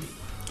film?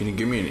 Can you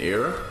give me an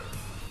era?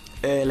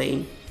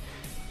 Early.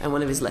 And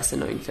one of his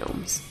lesser-known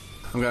films.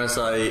 I'm going to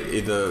say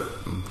either...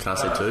 Can I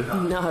say 2?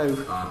 No.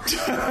 Alright,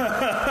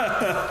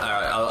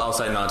 I'll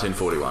say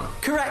 1941.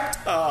 Correct.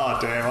 Oh,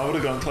 damn, I would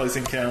have gone Close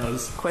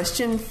Encounters.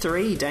 Question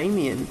 3,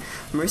 Damien.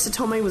 Marissa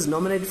Tomei was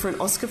nominated for an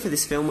Oscar for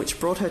this film, which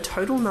brought her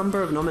total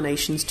number of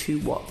nominations to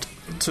what?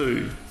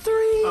 2. 3.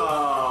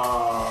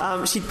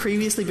 She'd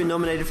previously been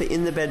nominated for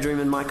In the Bedroom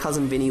and My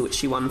Cousin Vinny, which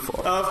she won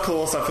for. Of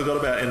course, I forgot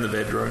about In the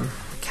Bedroom.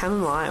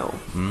 Cameron Lyle.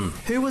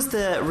 Who was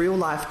the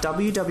real-life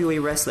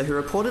WWE wrestler who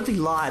reportedly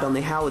lied on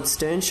the Howard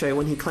Stern show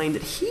when he claimed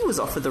that he was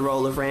offered the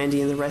role of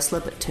Randy in The Wrestler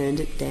but turned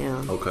it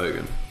down? Hulk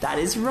Hogan. That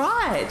is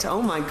right.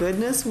 Oh my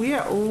goodness, we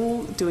are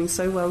all doing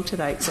so well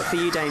today, except for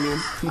you, Damien.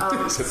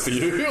 Except for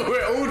you.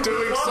 We're all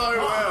doing so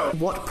well.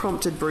 What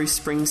prompted Bruce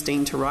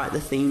Springsteen to write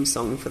the theme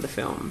song for the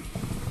film?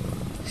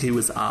 He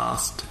was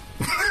asked.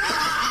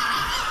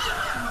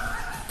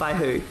 By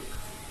who?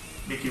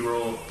 Mickey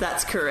Rourke.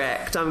 That's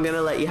correct. I'm going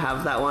to let you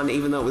have that one,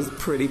 even though it was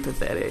pretty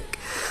pathetic.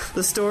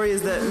 The story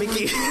is that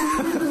Mickey...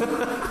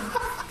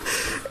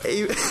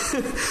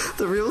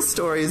 The real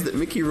story is that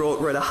Mickey Rourke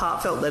wrote a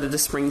heartfelt letter to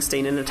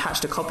Springsteen and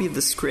attached a copy of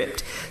the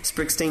script.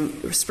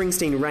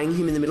 Springsteen rang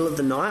him in the middle of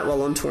the night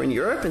while on tour in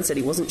Europe and said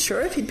he wasn't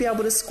sure if he'd be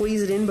able to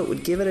squeeze it in but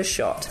would give it a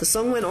shot. The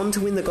song went on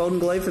to win the Golden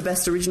Globe for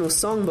Best Original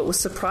Song but was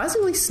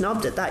surprisingly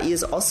snubbed at that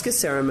year's Oscar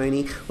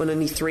ceremony when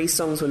only 3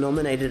 songs were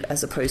nominated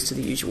as opposed to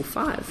the usual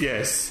 5.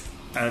 Yes,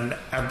 an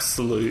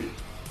absolute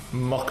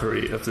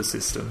mockery of the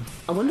system.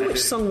 I wonder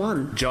which song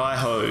won. Jai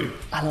Ho.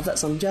 I love that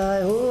song.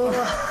 Jai Ho,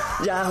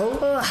 Jai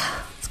Ho.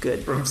 It's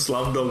good. From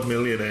Slumdog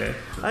Millionaire.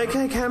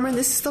 Okay, Cameron,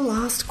 this is the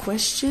last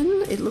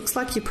question. It looks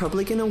like you're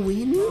probably going to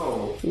win.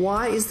 Oh.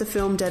 Why is the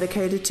film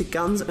dedicated to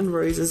Guns N'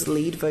 Roses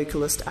lead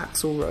vocalist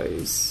Axl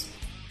Rose?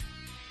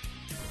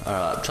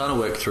 Alright, I'm trying to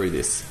work through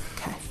this.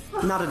 Okay.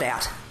 Nut it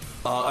out.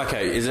 Oh,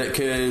 okay. Is it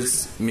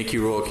because Mickey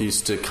Rourke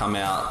used to come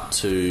out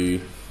to...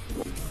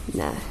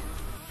 No.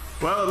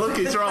 Well, look,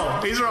 he's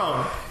wrong. He's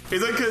wrong.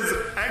 Is it because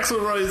Axl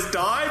Rose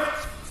died?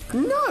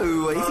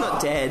 No, he's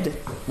not dead.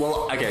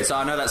 Well, okay, so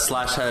I know that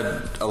Slash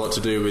had a lot to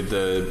do with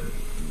the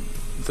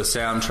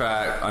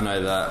soundtrack. I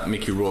know that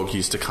Mickey Rourke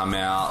used to come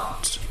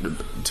out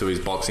to his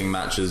boxing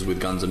matches with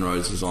Guns N'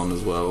 Roses on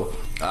as well.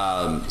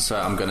 So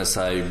I'm going to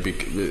say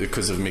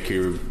because of Mickey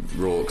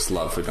Rourke's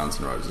love for Guns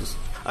N' Roses.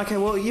 Okay,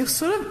 well, you're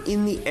sort of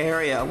in the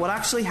area. What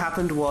actually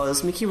happened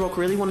was Mickey Rourke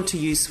really wanted to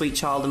use Sweet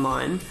Child of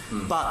Mine,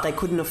 but they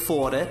couldn't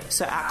afford it,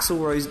 so Axl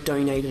Rose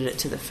donated it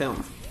to the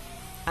film.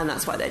 And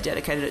that's why they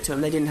dedicated it to him.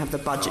 They didn't have the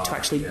budget to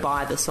actually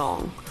buy the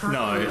song.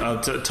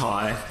 No,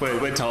 tie.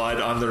 We're tied.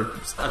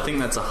 I think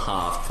that's a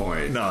half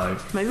point. No.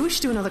 Maybe we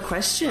should do another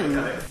question.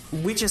 Okay.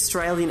 Which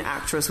Australian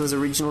actress was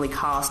originally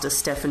cast as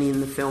Stephanie in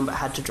the film but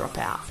had to drop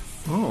out?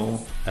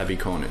 Oh. Abby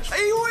Cornish.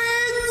 He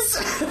wins!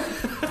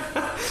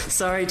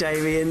 Sorry,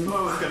 Damien. What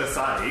I was going to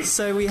say.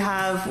 So we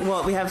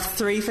have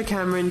 3 for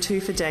Cameron, 2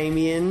 for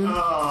Damien.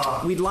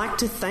 Oh. We'd like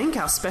to thank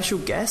our special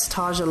guests,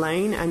 Taja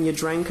Lane and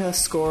Yadranka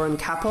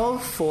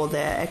Skorin-Kapov, for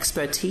their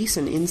expertise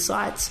and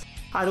insights.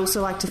 I'd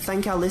also like to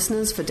thank our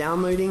listeners for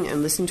downloading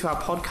and listening to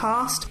our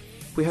podcast.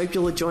 We hope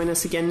you'll join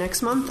us again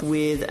next month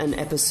with an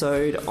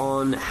episode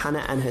on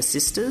Hannah and Her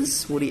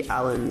Sisters, Woody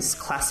Allen's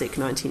classic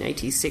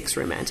 1986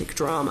 romantic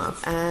drama.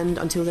 And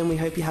until then, we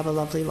hope you have a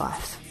lovely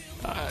life.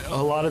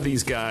 A lot of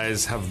these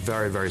guys have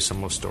very, very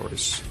similar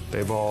stories.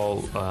 They've all,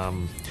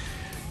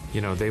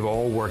 they've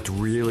all worked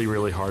really,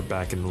 really hard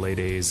back in the late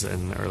 80s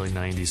and early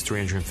 90s,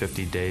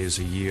 350 days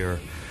a year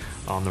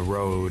on the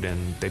road,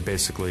 and they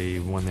basically,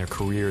 when their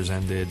careers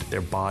ended,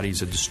 their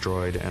bodies are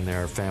destroyed and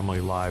their family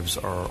lives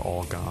are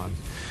all gone.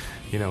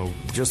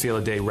 Just the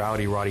other day,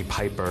 Roddy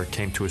Piper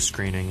came to a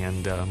screening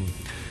and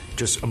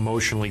just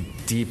emotionally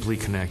deeply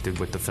connected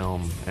with the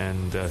film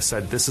and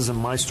said, "This isn't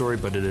my story,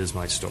 but it is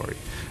my story."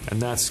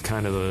 And that's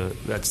kind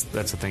of that's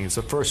the thing. It's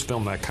the first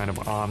film that kind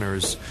of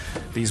honors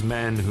these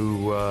men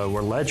who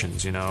were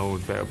legends,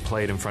 that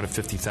played in front of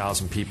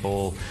 50,000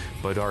 people,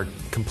 but are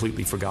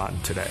completely forgotten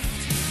today.